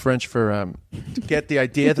enough French for to get the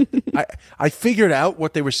idea that I figured out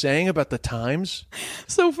what they were saying about the times.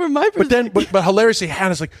 So for my perspective, but hilariously,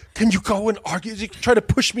 Hannah's like, "Can you go and argue?" She try to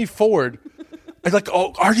push me forward. I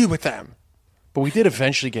argue with them, but we did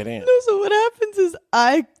eventually get in. No, so what happens is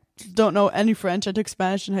I don't know any French. I took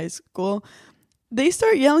Spanish in high school. They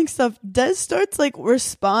start yelling stuff. Des starts like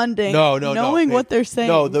responding, knowing what they're saying.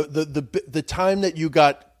 No, the time that you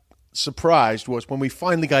got surprised was when we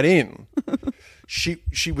finally got in.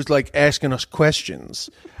 she was like asking us questions,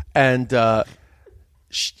 and the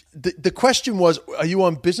question was, "Are you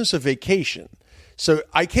on business or vacation?" So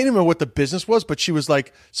I can't remember what the business was, but she was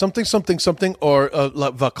like something or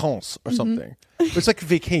la vacances or something. Mm-hmm. It's like a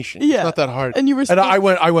vacation. Yeah. It's not that hard. And you were, I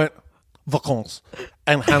went. Vacances.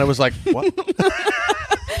 And Hannah was like, what?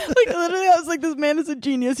 Like literally I was like, this man is a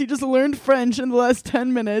genius. He just learned French in the last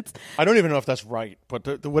 10 minutes. I don't even know if that's right,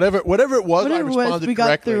 but whatever it was, I responded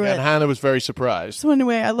correctly, and Hannah was very surprised. So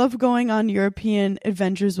anyway, I love going on European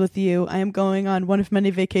adventures with you. I am going on one of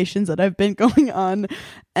many vacations that I've been going on,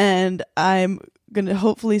 and I'm going to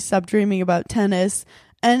hopefully stop dreaming about tennis.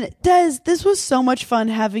 And Des, this was so much fun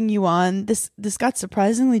having you on. This got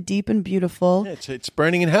surprisingly deep and beautiful. Yeah, it's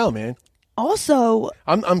Burning in Hell, man. Also,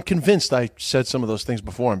 I'm convinced I said some of those things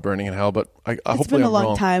before on Burning in Hell, but it's been a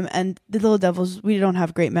long time, and the Little Devils, we don't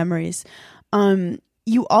have great memories.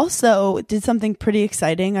 You also did something pretty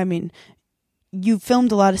exciting. I mean, you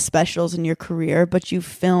filmed a lot of specials in your career, but you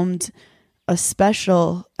filmed a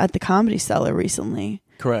special at the Comedy Cellar recently.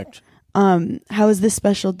 Correct. How is this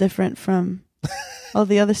special different from all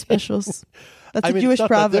the other specials? That's a Jewish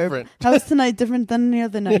proverb. How is tonight different than the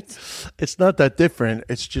other nights? It's not that different.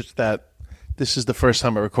 It's just that this is the first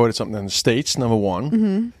time I recorded something in the States, number one.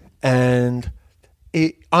 Mm-hmm. And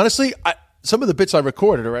honestly, some of the bits I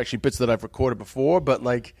recorded are actually bits that I've recorded before, but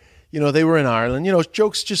like, they were in Ireland.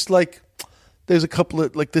 Jokes just like, there's a couple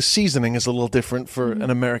of, like, the seasoning is a little different for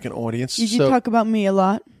an American audience. Did you talk about me a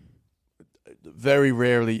lot? Very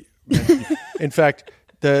rarely. In fact,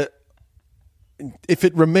 if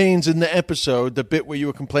it remains in the episode, the bit where you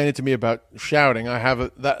were complaining to me about shouting, I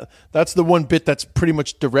have that's the one bit that's pretty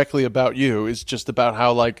much directly about you. Is just about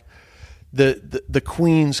how like the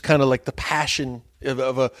Queen's kind of like the passion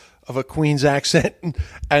of a Queen's accent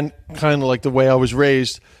and kind of like the way I was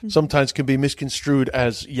raised sometimes can be misconstrued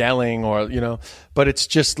as yelling or but it's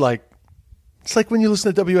just like. It's like when you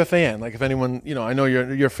listen to WFAN. Like if anyone, I know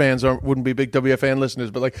your fans wouldn't be big WFAN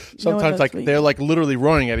listeners, but like sometimes like they're like literally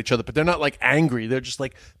roaring at each other, but they're not like angry. They're just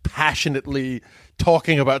like passionately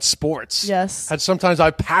talking about sports. Yes. And sometimes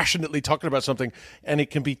I'm passionately talking about something, and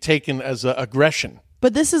it can be taken as aggression.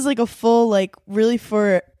 But this is like a full, like really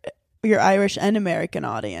for your Irish and American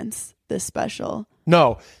audience. This special.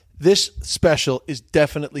 No, this special is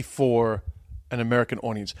definitely for an American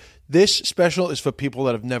audience. This special is for people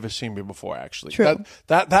that have never seen me before, actually. True.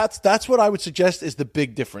 That's what I would suggest is the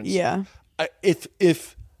big difference. Yeah. If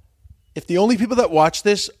the only people that watch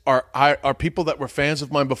this are people that were fans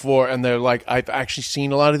of mine before and they're like, I've actually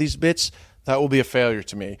seen a lot of these bits, that will be a failure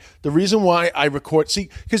to me. The reason why I record,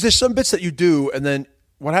 because there's some bits that you do and then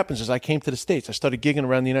what happens is I came to the States. I started gigging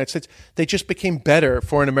around the United States. They just became better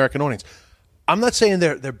for an American audience. I'm not saying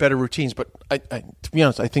they're better routines, but I, to be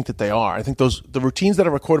honest, I think that they are. I think the routines that I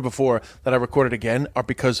recorded before that I recorded again are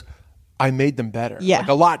because I made them better. Yeah. Like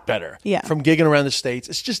a lot better. Yeah. From gigging around the States.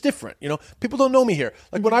 It's just different. You know, people don't know me here.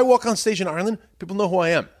 Like when I walk on stage in Ireland, people know who I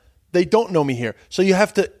am. They don't know me here. So you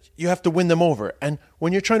have to win them over. And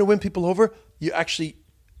when you're trying to win people over,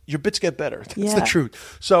 your bits get better. That's the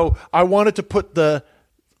truth. So I wanted to put the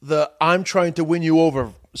I'm trying to win you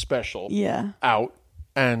over special out,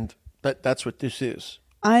 and that's what this is.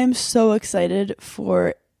 I am so excited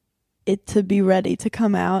for it to be ready to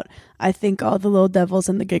come out. I think all the little devils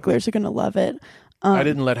and the gigglers are going to love it. I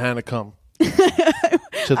didn't let Hannah come.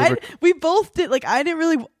 We both did. Like I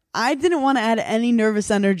didn't want to add any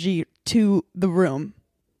nervous energy to the room.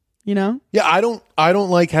 You know? Yeah, I don't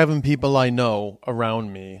like having people I know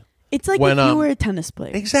around me. It's like if you were a tennis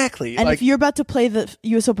player. Exactly. And if you're about to play the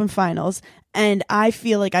US Open finals and I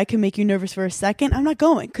feel like I can make you nervous for a second, I'm not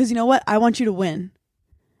going. Because you know what? I want you to win.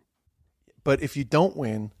 But if you don't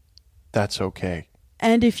win, that's okay.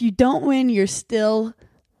 And if you don't win, you're still,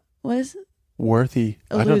 what is it? Worthy.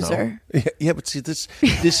 A loser. Don't know. Yeah, but see, this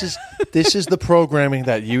is the programming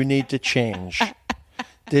that you need to change.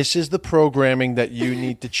 This is the programming that you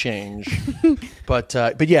need to change. But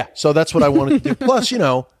yeah, so that's what I wanted to do. Plus,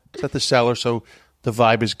 it's at the Cellar, so the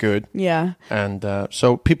vibe is good. Yeah. And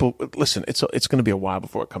so people listen. It's going to be a while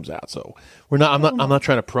before it comes out. So I'm not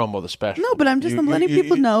trying to promo the special. No, but I'm letting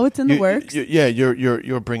people know it's in the works.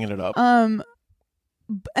 You're bringing it up.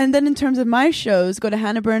 And then in terms of my shows, go to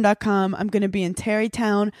hannahbyrne.com. I'm going to be in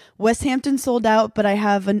Tarrytown. West Hampton sold out, but I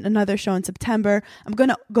have another show in September. I'm going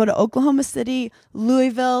to go to Oklahoma City,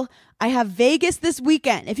 Louisville. I have Vegas this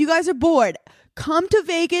weekend. If you guys are bored, come to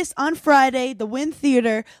Vegas on Friday, the Wynn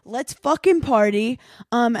Theater. Let's fucking party.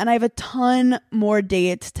 And I have a ton more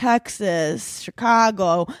dates. Texas,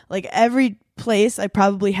 Chicago, like every place I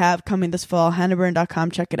probably have coming this fall.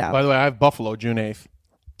 hannahbyrne.com. Check it out. By the way, I have Buffalo June 8th.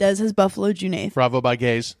 Des has Buffalo June 8th. Bravo by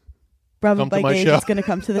Gaze. Bravo by Gaze is going to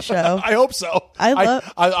come to the show. I hope so.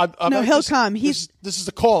 He'll come. This is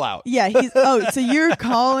a call out. Yeah. So you're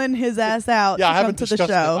calling his ass out to come to the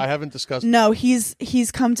show. I haven't discussed it. No, he's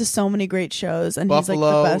come to so many great shows, and Buffalo, he's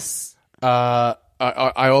like the best.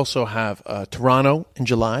 I also have Toronto in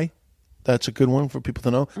July. That's a good one for people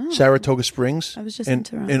to know. Saratoga Springs. I was just in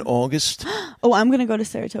Toronto. In August. Oh, I'm going to go to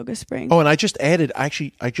Saratoga Springs. Oh, and I just added, I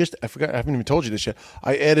forgot, I haven't even told you this yet.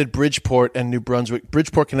 I added Bridgeport,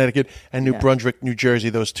 Connecticut, and New Brunswick, New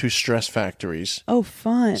Jersey, those two stress factories. Oh,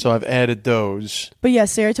 fun. So I've added those. But yeah,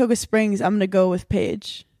 Saratoga Springs, I'm going to go with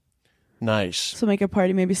Paige. Nice. So make a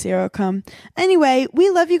party. Maybe Sarah will come. Anyway,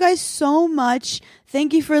 we love you guys so much.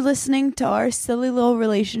 Thank you for listening to our silly little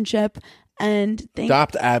relationship. And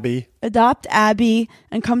Adopt Abby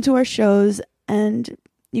and come to our shows. And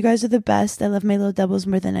you guys are the best. I love my little doubles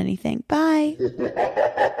more than anything. Bye.